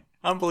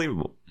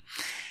 Unbelievable.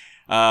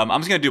 I'm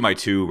just going to do my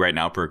two right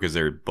now, because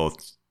they're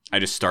both, I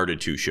just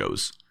started two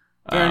shows.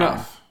 Fair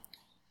enough.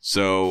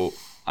 So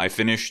I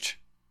finished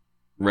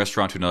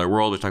Restaurant to Another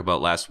World, we talked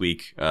about last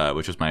week,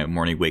 which was my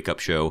morning wake-up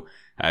show.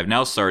 I've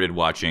now started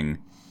watching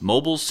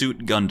Mobile Suit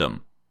Gundam,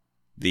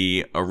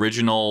 the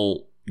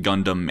original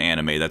Gundam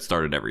anime that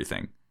started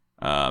everything.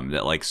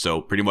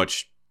 So pretty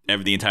much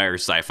the entire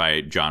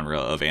sci-fi genre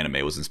of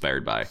anime was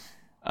inspired by.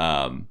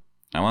 I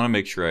want to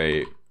make sure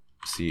I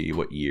see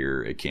what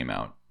year it came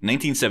out.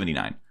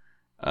 1979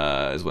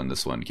 is when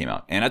this one came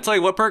out. And I tell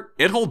you what, Perk,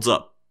 it holds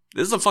up.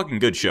 This is a fucking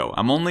good show.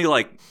 I'm only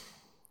like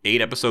 8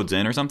 episodes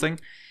in or something,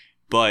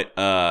 but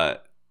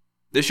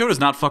this show does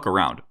not fuck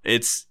around.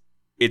 It's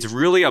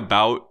really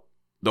about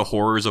the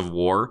horrors of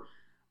war,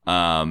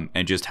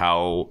 and just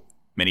how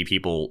many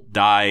people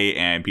die,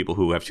 and people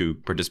who have to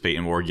participate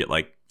in war get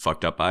like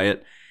fucked up by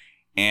it,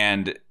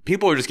 and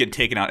people are just getting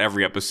taken out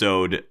every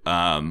episode.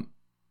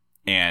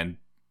 And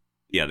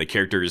yeah, the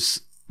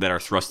characters that are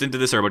thrust into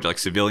this are a bunch of like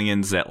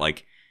civilians that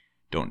like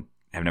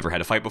have never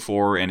had a fight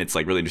before, and it's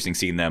like really interesting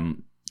seeing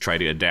them try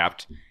to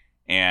adapt.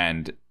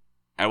 And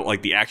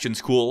like, the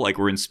action's cool. Like,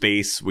 we're in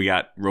space, we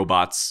got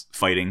robots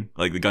fighting.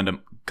 Like, the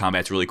Gundam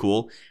combat's really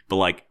cool. But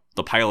like,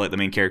 the pilot, the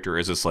main character,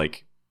 is this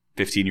like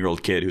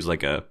 15-year-old kid who's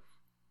like a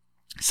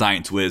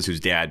science whiz whose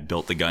dad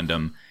built the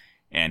Gundam,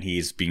 and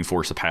he's being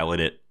forced to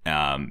pilot it.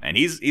 And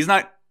he's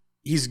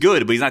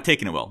good, but he's not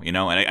taking it well, you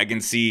know. And I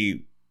can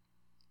see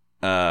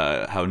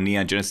how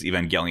Neon Genesis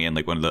Evangelion,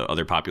 like one of the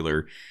other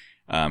popular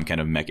kind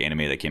of mech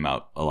anime that came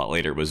out a lot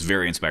later, was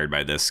very inspired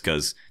by this,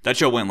 because that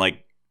show went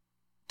like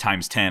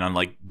times 10 on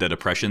like the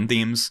depression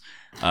themes.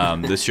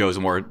 This show is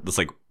more this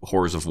like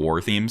horrors of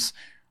war themes.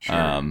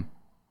 Sure.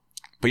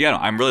 But yeah, no,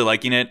 I'm really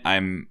liking it.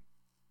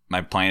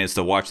 My plan is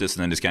to watch this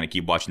and then just kind of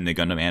keep watching the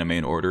Gundam anime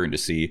in order and to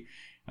see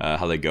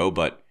how they go.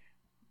 But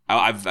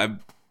I've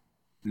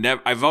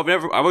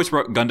always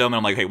wrote Gundam, and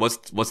I'm like, hey,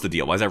 what's the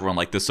deal? Why does everyone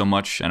like this so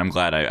much? And I'm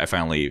glad I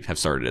finally have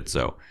started it.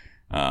 So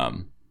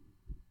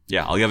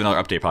yeah, I'll give another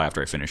update probably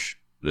after I finish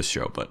this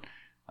show, but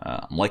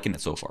I'm liking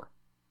it so far.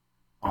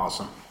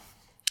 Awesome.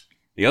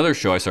 The other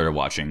show I started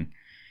watching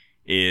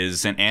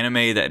is an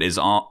anime that is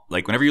on,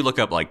 like, whenever you look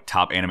up like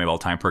top anime of all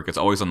time, Perk, it's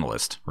always on the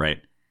list, right?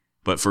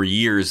 But for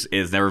years,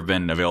 it's never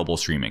been available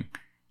streaming.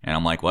 And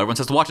I'm like, well, everyone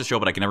says to watch the show,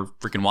 but I can never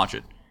freaking watch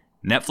it.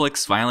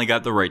 Netflix finally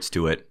got the rights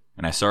to it,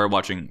 and I started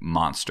watching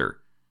Monster,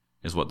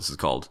 is what this is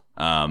called.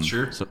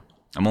 Sure. So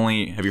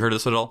have you heard of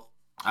this at all?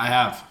 I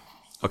have.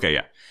 Okay,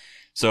 yeah.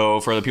 So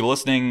for the people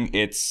listening,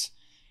 it's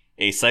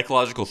a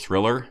psychological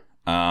thriller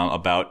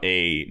about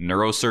a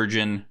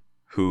neurosurgeon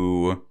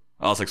who,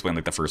 I'll just explain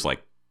like the first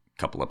like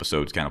couple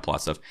episodes kind of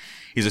plot stuff.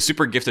 He's a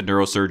super gifted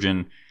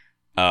neurosurgeon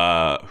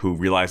who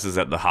realizes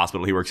that the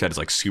hospital he works at is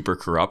like super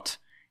corrupt,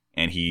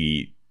 and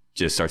he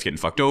just starts getting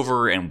fucked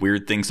over, and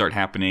weird things start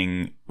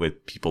happening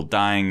with people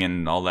dying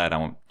and all that. I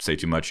won't say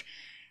too much.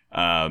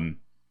 And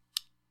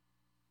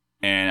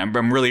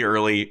I'm really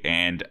early,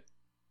 and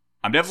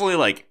I'm definitely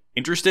like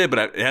interested,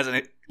 but it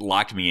hasn't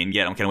locked me in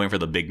yet. I'm kind of waiting for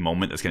the big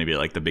moment that's going to be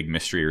like the big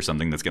mystery or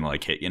something that's going to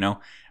like hit, you know?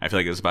 I feel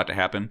like it's about to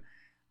happen.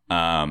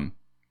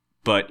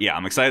 But yeah,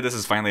 I'm excited this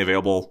is finally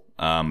available.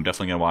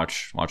 Definitely going to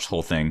watch the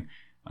whole thing.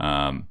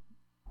 And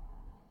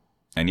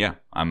yeah,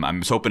 I'm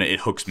just hoping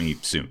it hooks me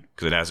soon,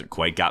 because it hasn't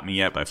quite got me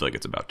yet, but I feel like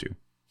it's about to.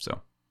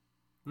 So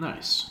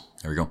nice.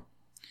 There we go.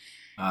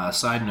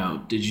 Side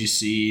note, did you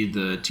see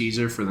the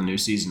teaser for the new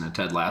season of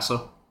Ted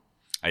Lasso?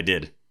 I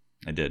did.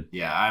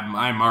 Yeah,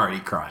 I'm already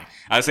crying.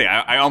 I say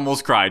I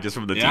almost cried just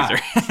from the teaser.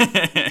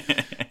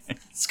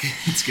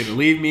 It's gonna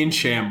leave me in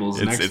shambles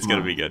next month. It's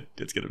gonna be good.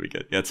 It's gonna be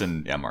good. Yeah, it's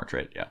in March,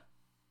 right? Yeah.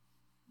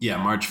 Yeah,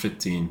 March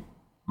 15.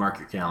 Mark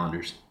your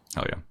calendars.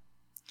 Hell yeah.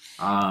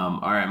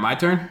 All right, my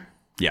turn.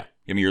 Yeah,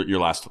 give me your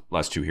last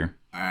two here.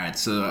 All right,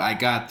 so I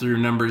got through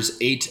numbers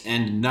 8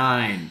 and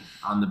 9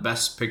 on the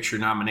Best Picture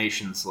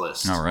nominations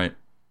list. All right.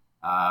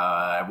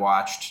 I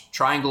watched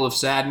Triangle of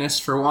Sadness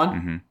for one.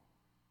 Mm-hmm.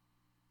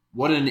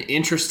 What an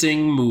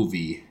interesting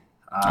movie.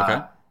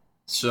 Okay.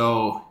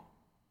 So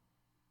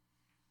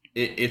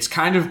it's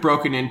kind of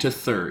broken into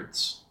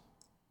thirds.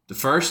 The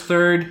first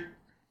third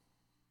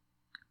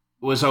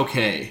was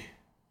okay,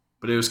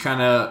 but it was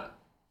kind of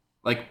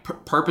like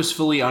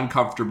purposefully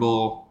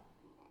uncomfortable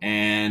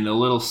and a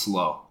little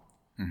slow.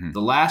 Mm-hmm.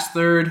 The last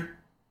third,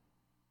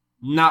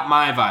 not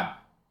my vibe.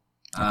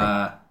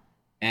 Okay.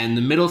 And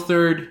the middle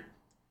third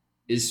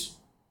is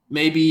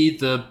maybe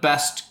the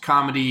best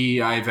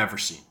comedy I've ever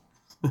seen.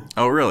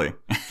 Oh, really?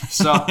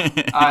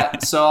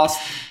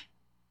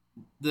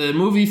 The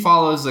movie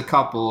follows a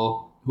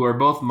couple who are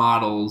both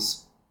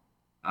models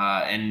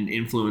and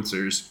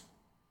influencers.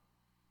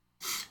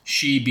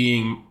 She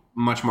being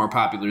much more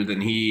popular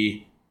than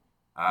he.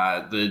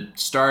 The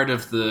start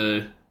of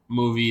the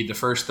movie, the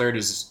first third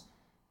is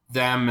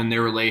them and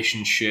their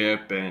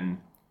relationship and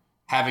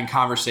having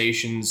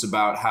conversations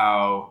about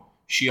how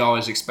she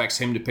always expects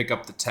him to pick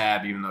up the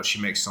tab even though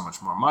she makes so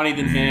much more money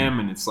than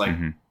him. And it's like,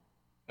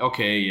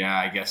 okay, yeah,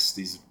 I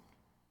guess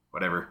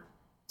whatever,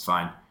 it's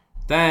fine.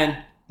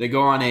 Then they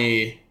go on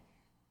a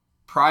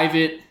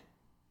private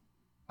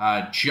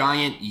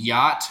giant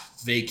yacht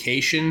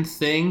vacation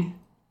thing.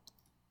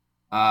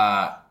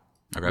 Okay.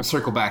 We'll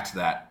circle back to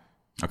that.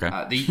 Okay.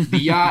 The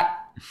yacht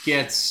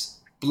gets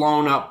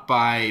blown up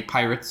by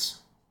pirates.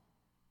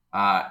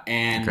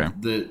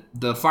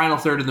 The final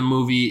third of the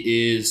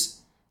movie is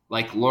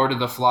like Lord of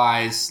the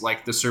Flies,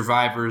 like the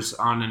survivors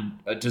on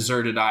a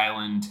deserted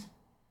island,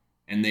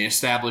 and they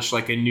establish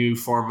like a new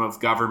form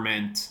of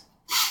government.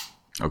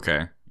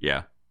 Okay,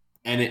 yeah.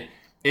 And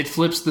it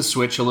flips the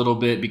switch a little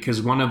bit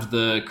because one of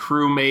the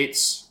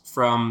crewmates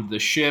from the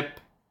ship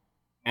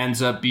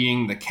ends up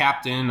being the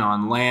captain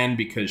on land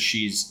because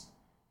she's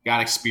got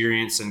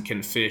experience and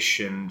can fish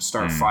and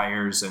start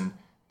fires, and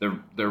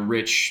the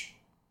rich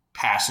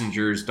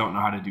passengers don't know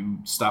how to do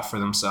stuff for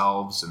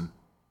themselves, and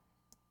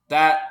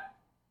that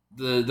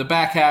the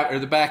back half or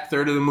the back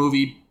third of the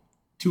movie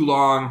too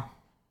long,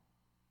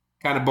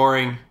 kind of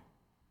boring.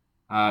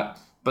 But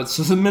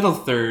so the middle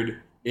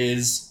third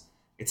is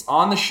it's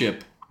on the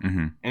ship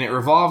and it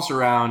revolves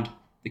around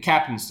the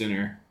captain's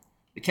dinner.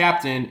 The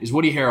captain is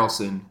Woody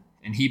Harrelson,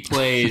 and he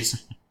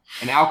plays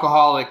an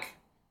alcoholic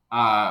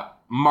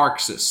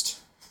Marxist.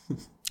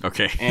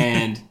 Okay,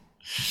 and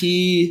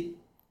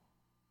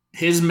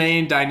his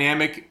main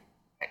dynamic,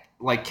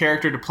 like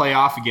character to play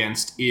off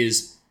against,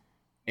 is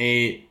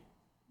a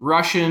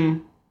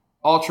Russian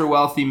ultra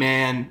wealthy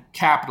man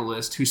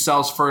capitalist who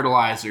sells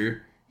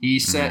fertilizer.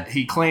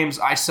 He claims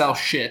I sell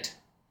shit,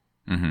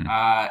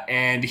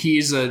 and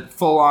he's a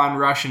full on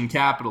Russian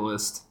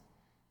capitalist.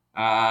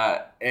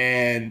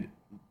 And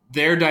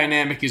their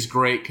dynamic is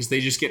great because they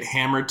just get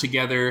hammered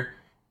together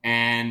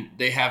and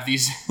they have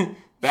these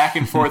back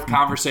and forth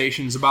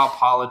conversations about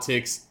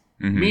politics.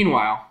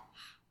 Meanwhile,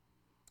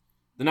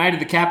 the night of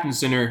the captain's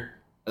dinner,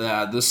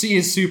 the sea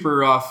is super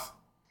rough.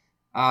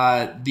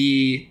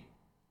 The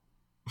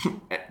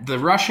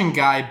Russian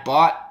guy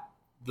bought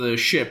the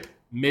ship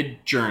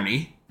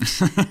mid-journey,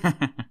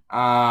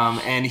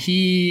 and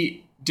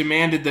he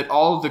demanded that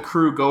all of the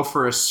crew go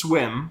for a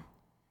swim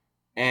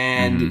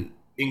and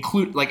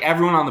include like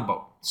everyone on the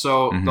boat.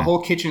 So the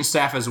whole kitchen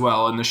staff as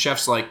well, and the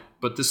chef's like,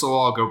 but this will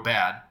all go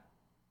bad.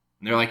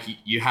 And they're like,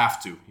 you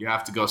have to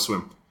go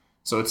swim.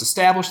 So it's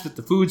established that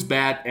the food's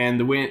bad and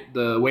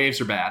the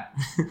waves are bad.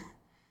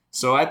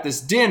 So at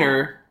this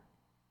dinner,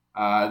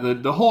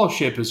 the whole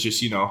ship is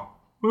just,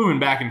 moving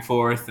back and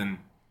forth, and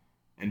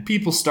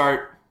people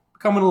start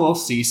becoming a little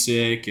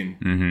seasick, and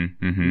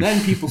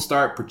then people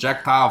start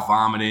projectile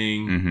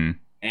vomiting,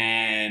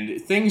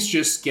 and things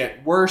just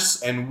get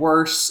worse and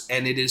worse,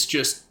 and it is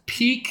just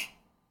peak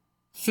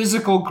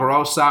physical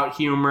gross out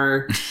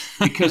humor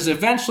because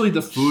eventually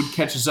the food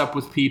catches up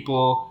with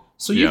people.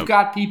 So you've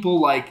got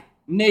people like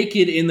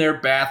naked in their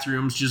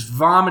bathrooms, just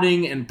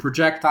vomiting and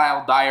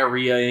projectile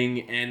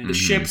diarrheaing, and the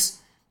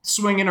ship's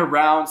swinging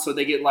around, so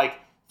they get like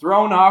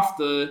thrown off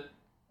the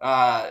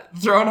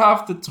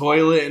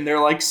toilet, and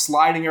they're like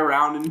sliding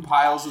around in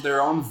piles of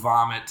their own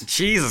vomit.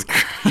 Jesus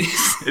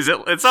Christ!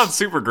 It sounds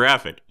super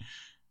graphic.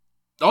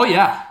 Oh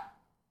yeah.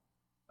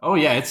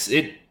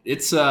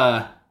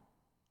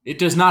 It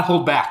does not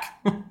hold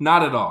back,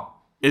 not at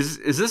all. Is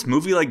this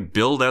movie like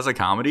billed as a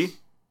comedy?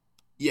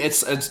 Yeah,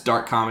 it's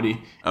dark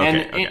comedy.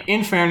 Okay, and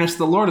in fairness,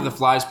 the Lord of the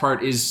Flies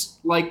part is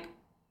like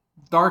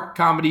dark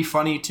comedy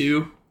funny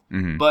too.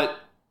 But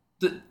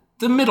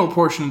the middle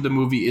portion of the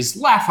movie is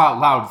laugh out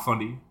loud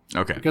funny.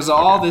 Okay. Because of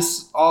all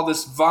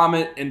this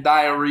vomit and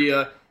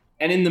diarrhea.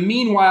 And in the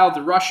meanwhile,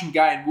 the Russian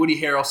guy and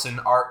Woody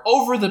Harrelson are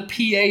over the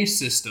PA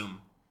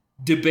system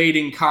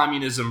debating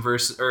communism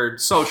or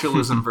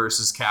socialism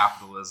versus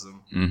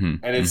capitalism. And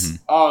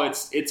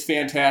it's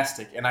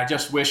fantastic. And I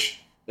just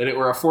wish that it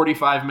were a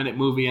 45-minute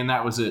movie and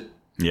that was it.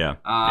 Yeah.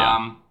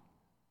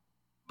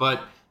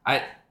 But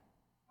I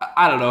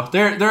I don't know.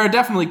 There are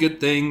definitely good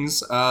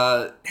things.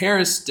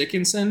 Harris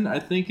Dickinson, I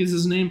think is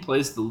his name,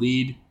 plays the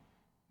lead.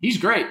 He's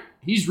great.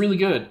 He's really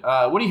good.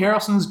 Woody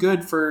Harrelson's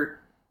good for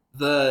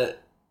the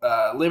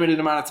limited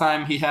amount of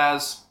time he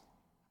has.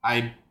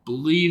 I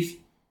believe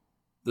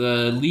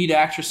the lead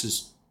actress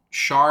is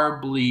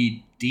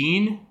Charbly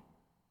Dean,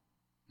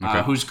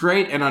 who's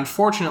great and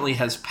unfortunately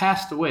has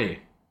passed away.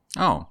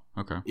 Oh,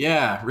 okay.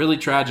 Yeah, really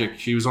tragic.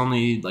 She was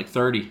only like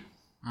 30.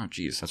 Oh,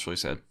 geez, that's really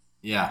sad.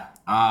 Yeah.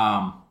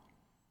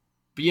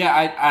 But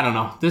yeah, I don't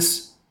know.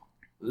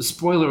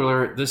 Spoiler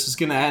alert, this is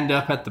going to end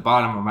up at the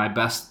bottom of my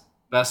best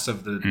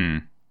of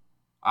the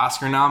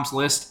Oscar noms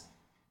list.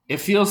 It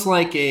feels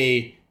like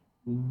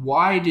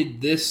why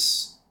did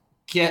this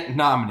get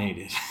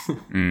nominated?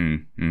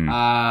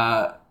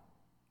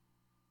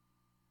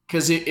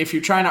 Because if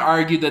you're trying to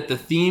argue that the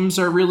themes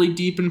are really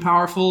deep and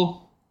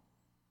powerful,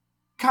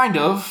 kind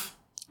of.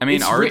 I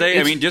mean, are they?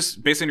 I mean,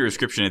 just based on your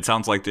description, it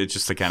sounds like it's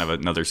just a kind of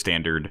another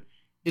standard.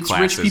 It's classism.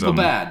 Rich people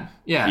bad.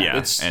 Yeah,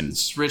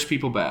 it's rich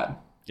people bad.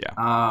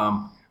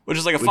 Yeah. Which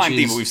is like a fine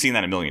theme, but we've seen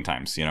that a million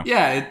times, you know?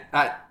 Yeah,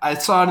 I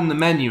saw it in The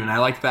Menu, and I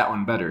liked that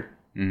one better.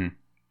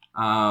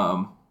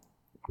 Mm-hmm.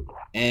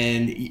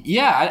 And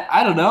yeah,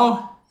 I don't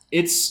know.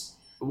 It's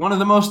one of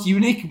the most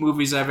unique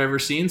movies I've ever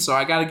seen, so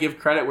I got to give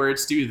credit where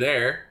it's due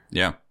there.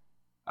 Yeah.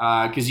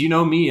 Because you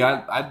know me,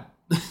 I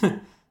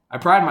I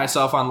pride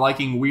myself on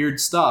liking weird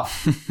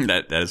stuff.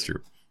 That is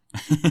true.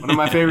 One of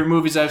my favorite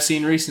movies I've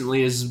seen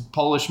recently is a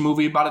Polish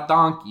movie about a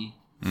donkey.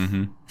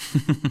 Mm-hmm.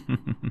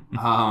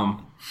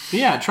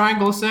 Yeah,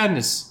 Triangle of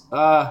Sadness.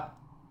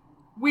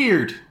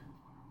 Weird.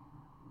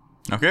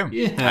 Okay.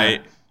 Yeah.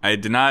 I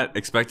did not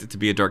expect it to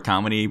be a dark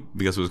comedy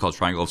because it was called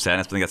Triangle of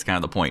Sadness. I think that's kind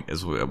of the point,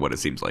 is what it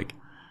seems like.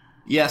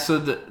 Yeah, so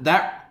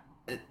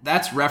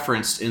that's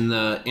referenced in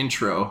the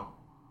intro.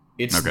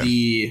 It's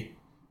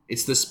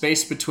it's the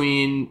space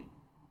between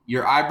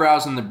your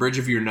eyebrows and the bridge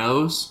of your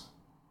nose.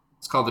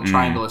 It's called the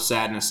Triangle of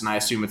Sadness, and I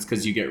assume it's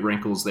because you get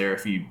wrinkles there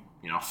if you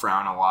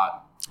frown a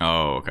lot.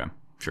 Oh, okay.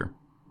 Sure.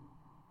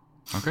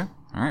 Okay.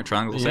 All right,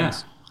 Triangle of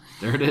Sadness.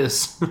 There it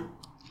is.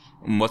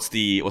 What's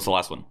the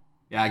last one?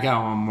 Yeah, I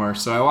got one more.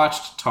 So I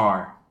watched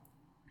Tar.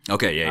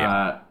 Okay,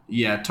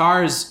 yeah.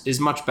 Tar is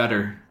much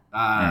better.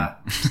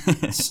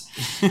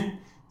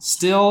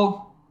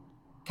 Still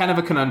kind of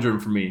a conundrum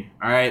for me.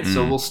 All right,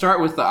 so we'll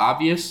start with the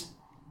obvious.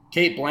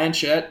 Cate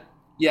Blanchett,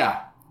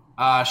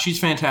 she's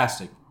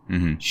fantastic.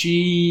 Mm-hmm.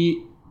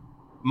 She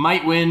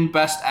might win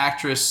Best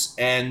Actress,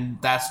 and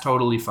that's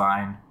totally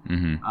fine.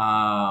 Mm-hmm.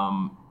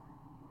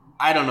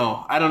 I don't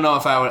know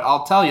if I would.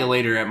 I'll tell you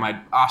later at my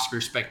Oscar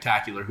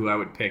Spectacular who I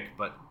would pick,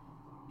 but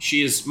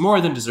she is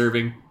more than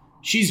deserving.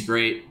 She's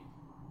great.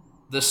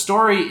 The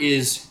story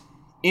is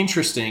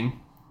interesting.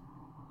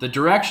 The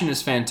direction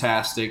is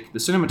fantastic. The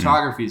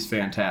cinematography is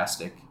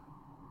fantastic.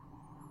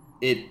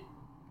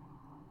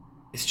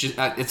 It's just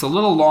it's a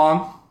little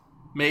long,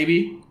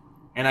 maybe,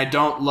 and I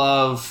don't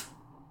love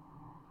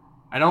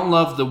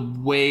the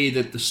way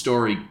that the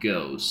story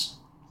goes.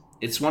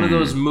 It's one of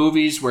those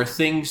movies where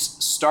things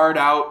start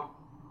out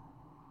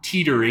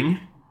teetering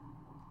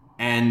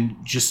and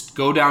just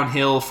go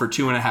downhill for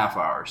 2.5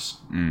 hours.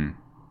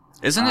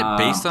 Isn't it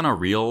based on a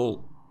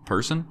real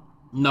person?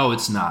 No,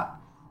 it's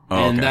not. Oh,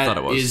 and okay. I thought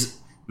that it was. is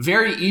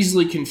very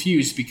easily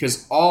confused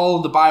because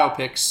all the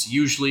biopics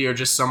usually are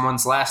just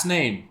someone's last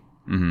name.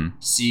 Mm-hmm.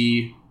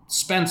 See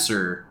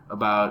Spencer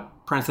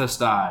about Princess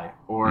Di,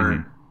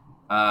 or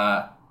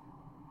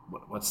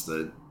what's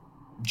the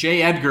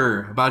J.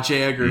 Edgar about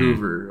J. Edgar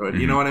Hoover.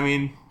 You know what I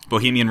mean?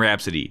 Bohemian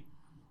Rhapsody.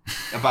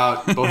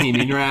 About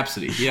Bohemian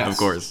Rhapsody, yes. Of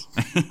course.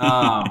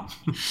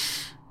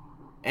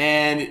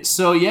 And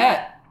so,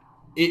 yeah,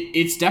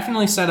 it's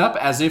definitely set up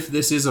as if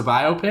this is a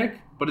biopic,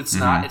 but it's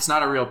not. It's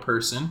not a real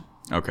person.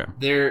 Okay.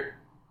 There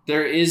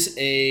is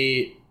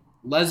a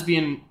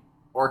lesbian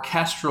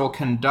orchestral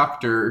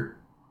conductor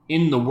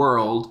in the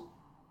world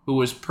who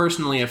was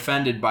personally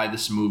offended by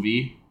this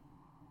movie.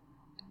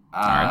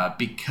 Right.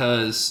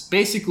 Because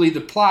basically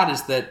the plot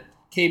is that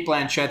Cate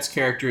Blanchett's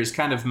character is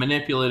kind of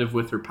manipulative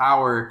with her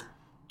power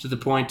to the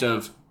point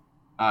of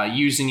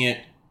using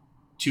it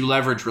to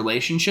leverage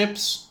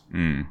relationships.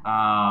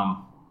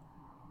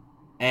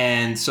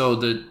 And so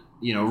the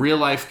real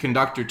life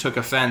conductor took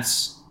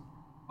offense,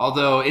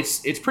 although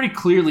it's pretty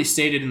clearly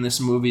stated in this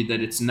movie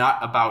that it's not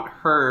about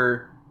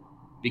her,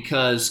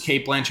 because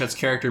Cate Blanchett's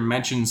character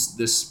mentions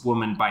this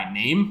woman by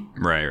name,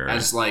 right.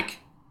 as like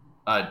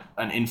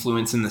an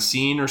influence in the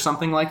scene or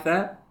something like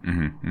that.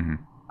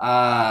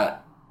 I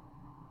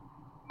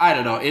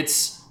don't know.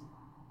 It's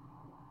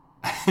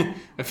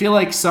I feel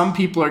like some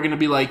people are going to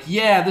be like,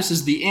 yeah, this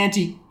is the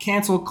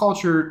anti-cancel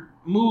culture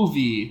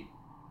movie.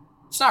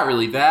 It's not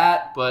really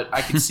that, but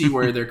I can see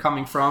where they're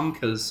coming from,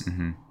 because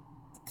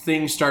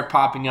things start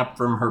popping up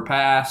from her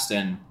past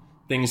and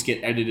things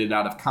get edited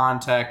out of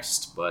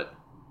context. But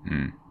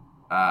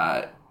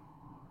the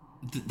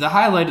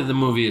highlight of the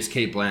movie is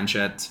Cate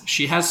Blanchett.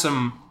 She has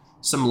some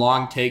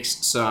long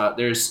takes. So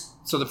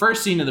the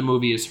first scene of the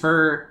movie is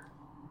her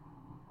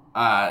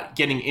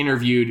getting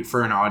interviewed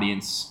for an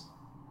audience.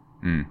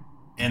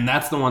 And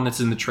that's the one that's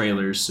in the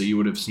trailers, so you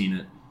would have seen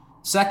it.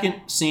 Second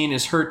scene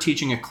is her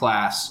teaching a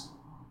class.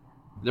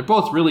 They're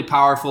both really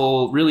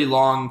powerful, really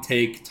long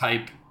take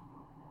type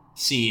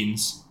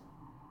scenes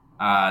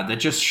that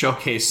just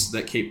showcase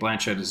that Cate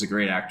Blanchett is a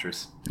great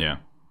actress. Yeah.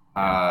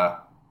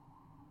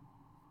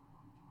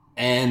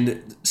 And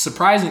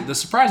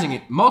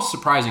the most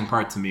surprising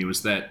part to me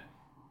was that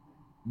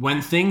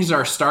when things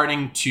are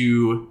starting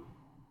to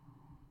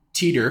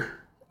teeter,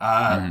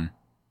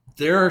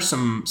 there are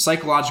some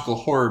psychological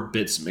horror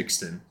bits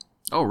mixed in.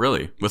 Oh,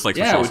 really? With like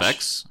special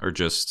effects or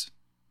just?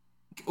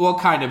 Well,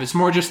 kind of. It's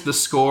more just the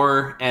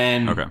score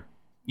and, okay.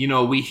 You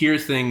know, we hear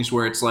things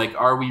where it's like,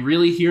 are we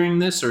really hearing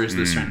this or is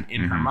this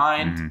in her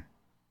mind?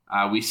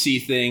 We see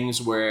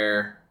things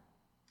where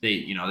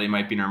they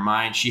might be in her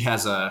mind. She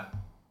has an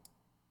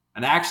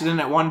accident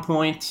at one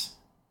point,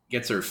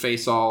 gets her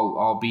face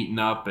all beaten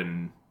up,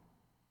 and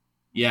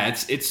yeah,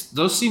 it's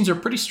those scenes are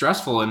pretty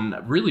stressful and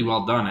really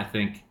well done, I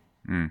think.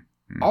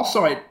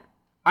 Also,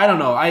 I don't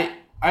know, I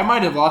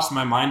might have lost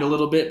my mind a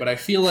little bit, but I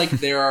feel like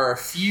there are a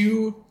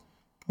few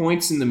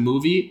points in the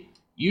movie,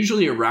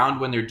 usually around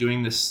when they're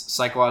doing this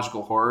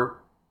psychological horror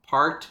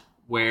part,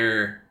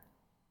 where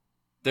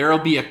there'll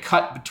be a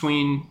cut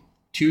between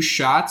two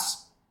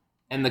shots,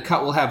 and the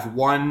cut will have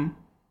one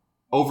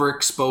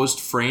overexposed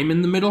frame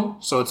in the middle,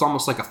 so it's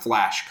almost like a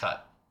flash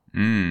cut.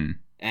 And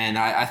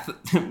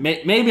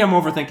maybe I'm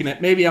overthinking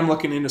it. Maybe I'm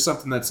looking into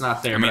something that's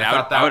not there. I mean,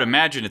 I would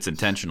imagine it's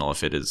intentional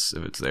if it's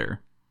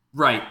there.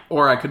 Right.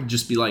 Or I could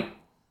just be like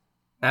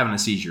having a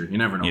seizure. You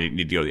never know. You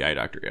need to go to the eye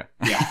doctor.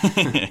 Yeah.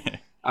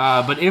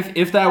 Yeah. But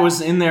if that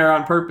was in there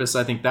on purpose,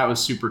 I think that was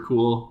super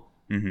cool.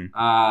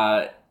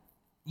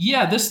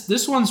 Yeah,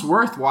 this one's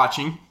worth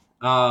watching.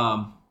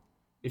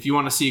 If you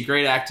want to see a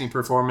great acting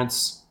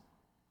performance,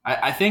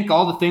 I think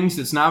all the things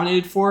it's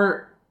nominated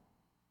for.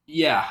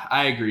 Yeah,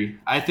 I agree.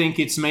 I think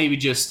it's maybe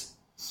just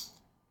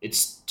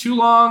it's too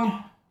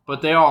long,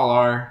 but they all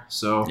are.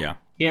 So yeah,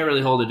 can't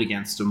really hold it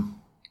against them.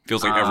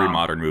 Feels like every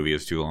modern movie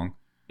is too long.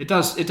 It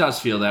does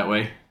feel that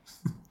way.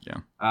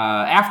 Yeah.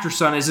 After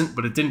Sun isn't,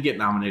 but it didn't get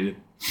nominated.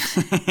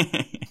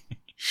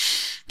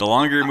 The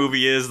longer a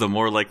movie is, the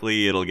more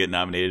likely it'll get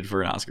nominated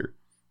for an Oscar.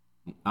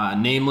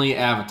 Namely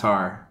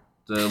Avatar,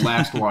 the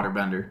last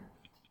waterbender.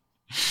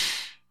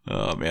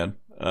 Oh man.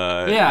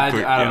 I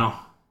don't know.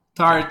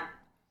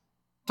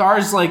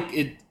 Tar's like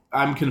it.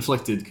 I'm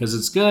conflicted because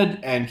it's good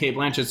and Cate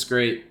Blanchett's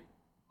great,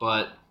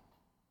 but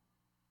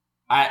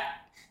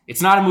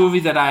it's not a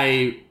movie that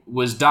I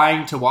was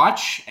dying to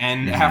watch.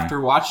 And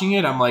after watching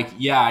it, I'm like,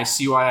 yeah, I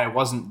see why I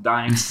wasn't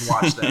dying to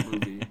watch that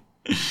movie.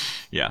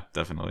 Yeah,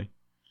 definitely.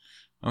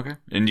 Okay,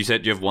 and you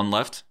said you have one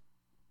left?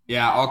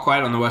 Yeah, All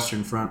Quiet on the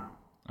Western Front.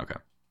 Okay,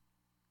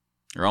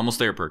 you're almost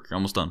there, Perk. You're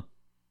almost done.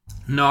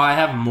 No, I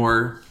have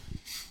more.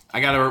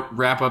 I gotta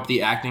wrap up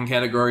the acting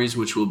categories,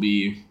 which will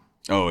be.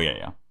 Oh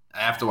yeah. I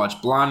have to watch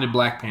Blonde and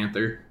Black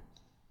Panther.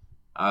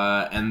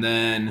 And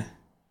then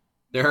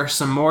there are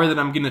some more that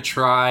I'm going to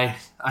try.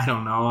 I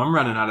don't know. I'm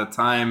running out of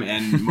time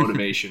and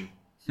motivation.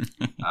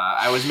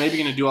 I was maybe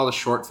going to do all the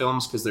short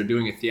films because they're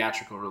doing a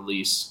theatrical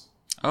release.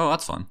 Oh,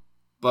 that's fun.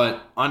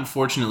 But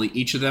unfortunately,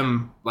 each of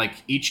them,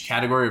 like each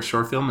category of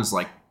short film is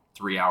like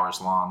 3 hours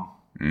long.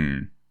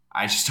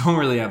 I just don't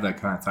really have that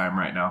kind of time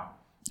right now.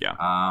 Yeah.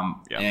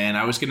 And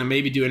I was going to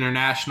maybe do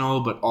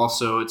international, but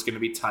also it's going to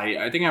be tight.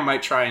 I think I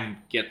might try and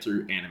get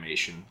through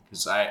animation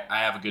because I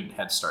have a good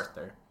head start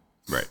there.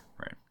 Right.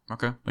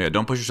 Okay. Yeah,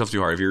 don't push yourself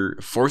too hard. If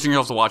you're forcing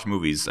yourself to watch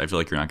movies, I feel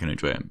like you're not going to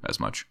enjoy it as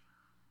much.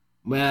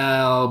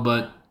 Well,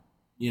 but,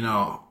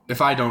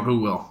 if I don't, who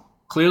will?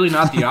 Clearly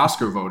not the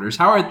Oscar voters.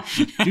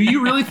 Do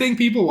you really think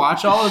people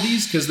watch all of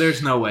these? Because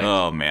there's no way.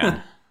 Oh,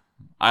 man.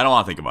 I don't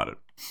want to think about it.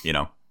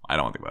 I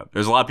don't want to think about it.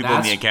 There's a lot of people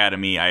in the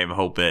Academy. I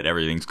hope that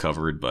everything's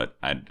covered, but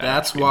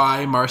that's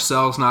why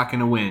Marcel's not going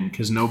to win,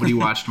 because nobody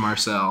watched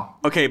Marcel.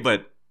 Okay,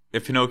 but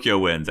if Pinocchio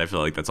wins, I feel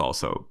like that's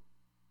also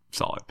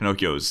solid.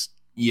 Pinocchio's,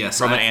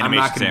 from an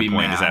animation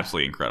standpoint, is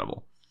absolutely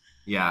incredible.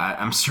 Yeah,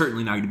 I'm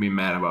certainly not going to be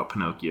mad about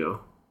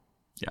Pinocchio.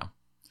 Yeah.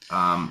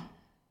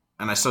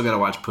 And I still got to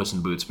watch Puss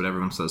in Boots, but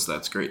everyone says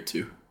that's great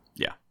too.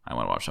 Yeah, I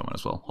want to watch that one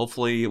as well.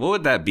 Hopefully, what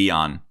would that be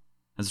on?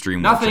 That's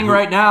DreamWorks. Nothing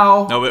right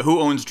now. No, but who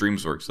owns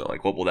DreamWorks though?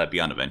 Like, what will that be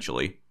on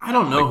eventually? I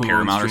don't know. Like who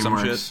Paramount owns or some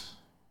DreamWorks. shit.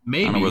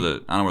 Maybe. I don't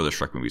know where the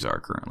Shrek movies are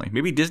currently.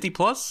 Maybe Disney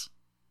Plus.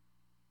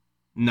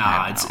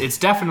 Nah, it's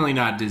definitely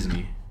not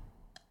Disney.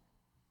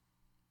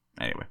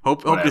 Anyway,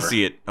 hope to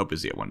see it. Hope to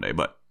see it one day.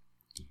 But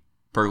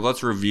Perk,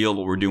 let's reveal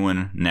what we're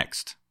doing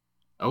next.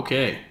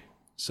 Okay.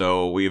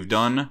 So we've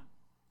done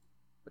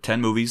 10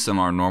 movies, some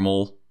our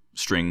normal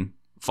string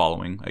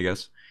following, I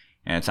guess,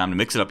 and it's time to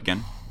mix it up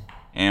again.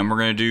 And we're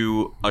going to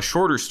do a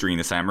shorter string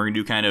this time. We're going to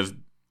do kind of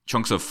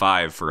chunks of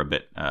 5 for a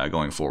bit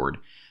going forward.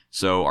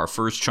 So our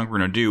first chunk we're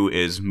going to do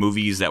is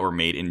movies that were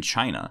made in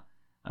China.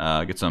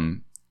 Get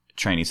some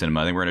Chinese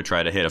cinema. I think we're going to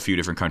try to hit a few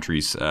different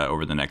countries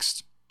over the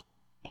next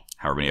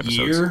however many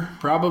episodes. Year,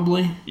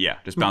 probably. Yeah,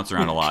 just bounce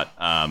around a lot.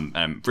 And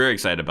I'm very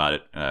excited about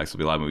it. There'll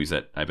be a lot of movies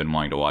that I've been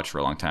wanting to watch for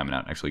a long time and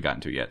not actually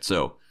gotten to yet.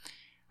 So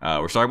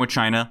we're starting with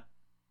China.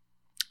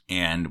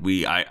 And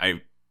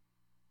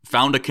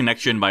found a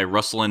connection by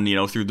rustling,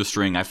 through the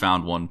string. I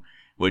found one,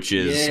 which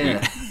is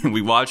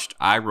we watched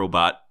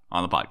iRobot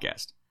on the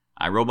podcast.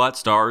 iRobot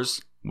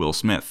stars Will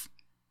Smith.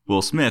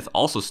 Will Smith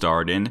also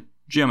starred in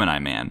Gemini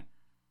Man.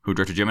 Who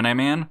directed Gemini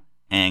Man?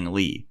 Ang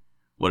Lee.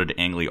 What did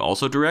Ang Lee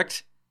also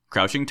direct?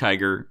 Crouching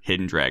Tiger,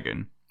 Hidden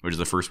Dragon, which is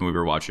the first movie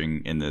we're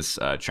watching in this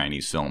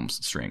Chinese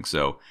films string.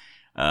 So,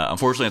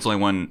 unfortunately, it's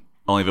only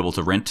available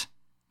to rent.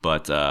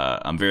 But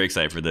I'm very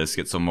excited for this.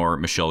 Get some more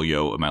Michelle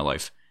Yeoh in my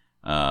life.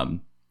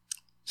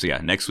 So yeah,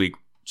 next week,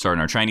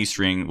 starting our Chinese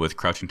string with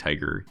Crouching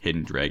Tiger,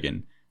 Hidden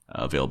Dragon,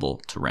 available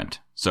to rent.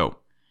 So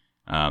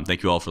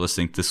thank you all for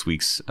listening to this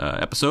week's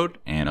episode.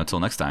 And until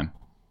next time,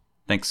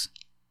 thanks.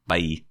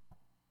 Bye.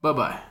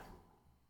 Bye-bye.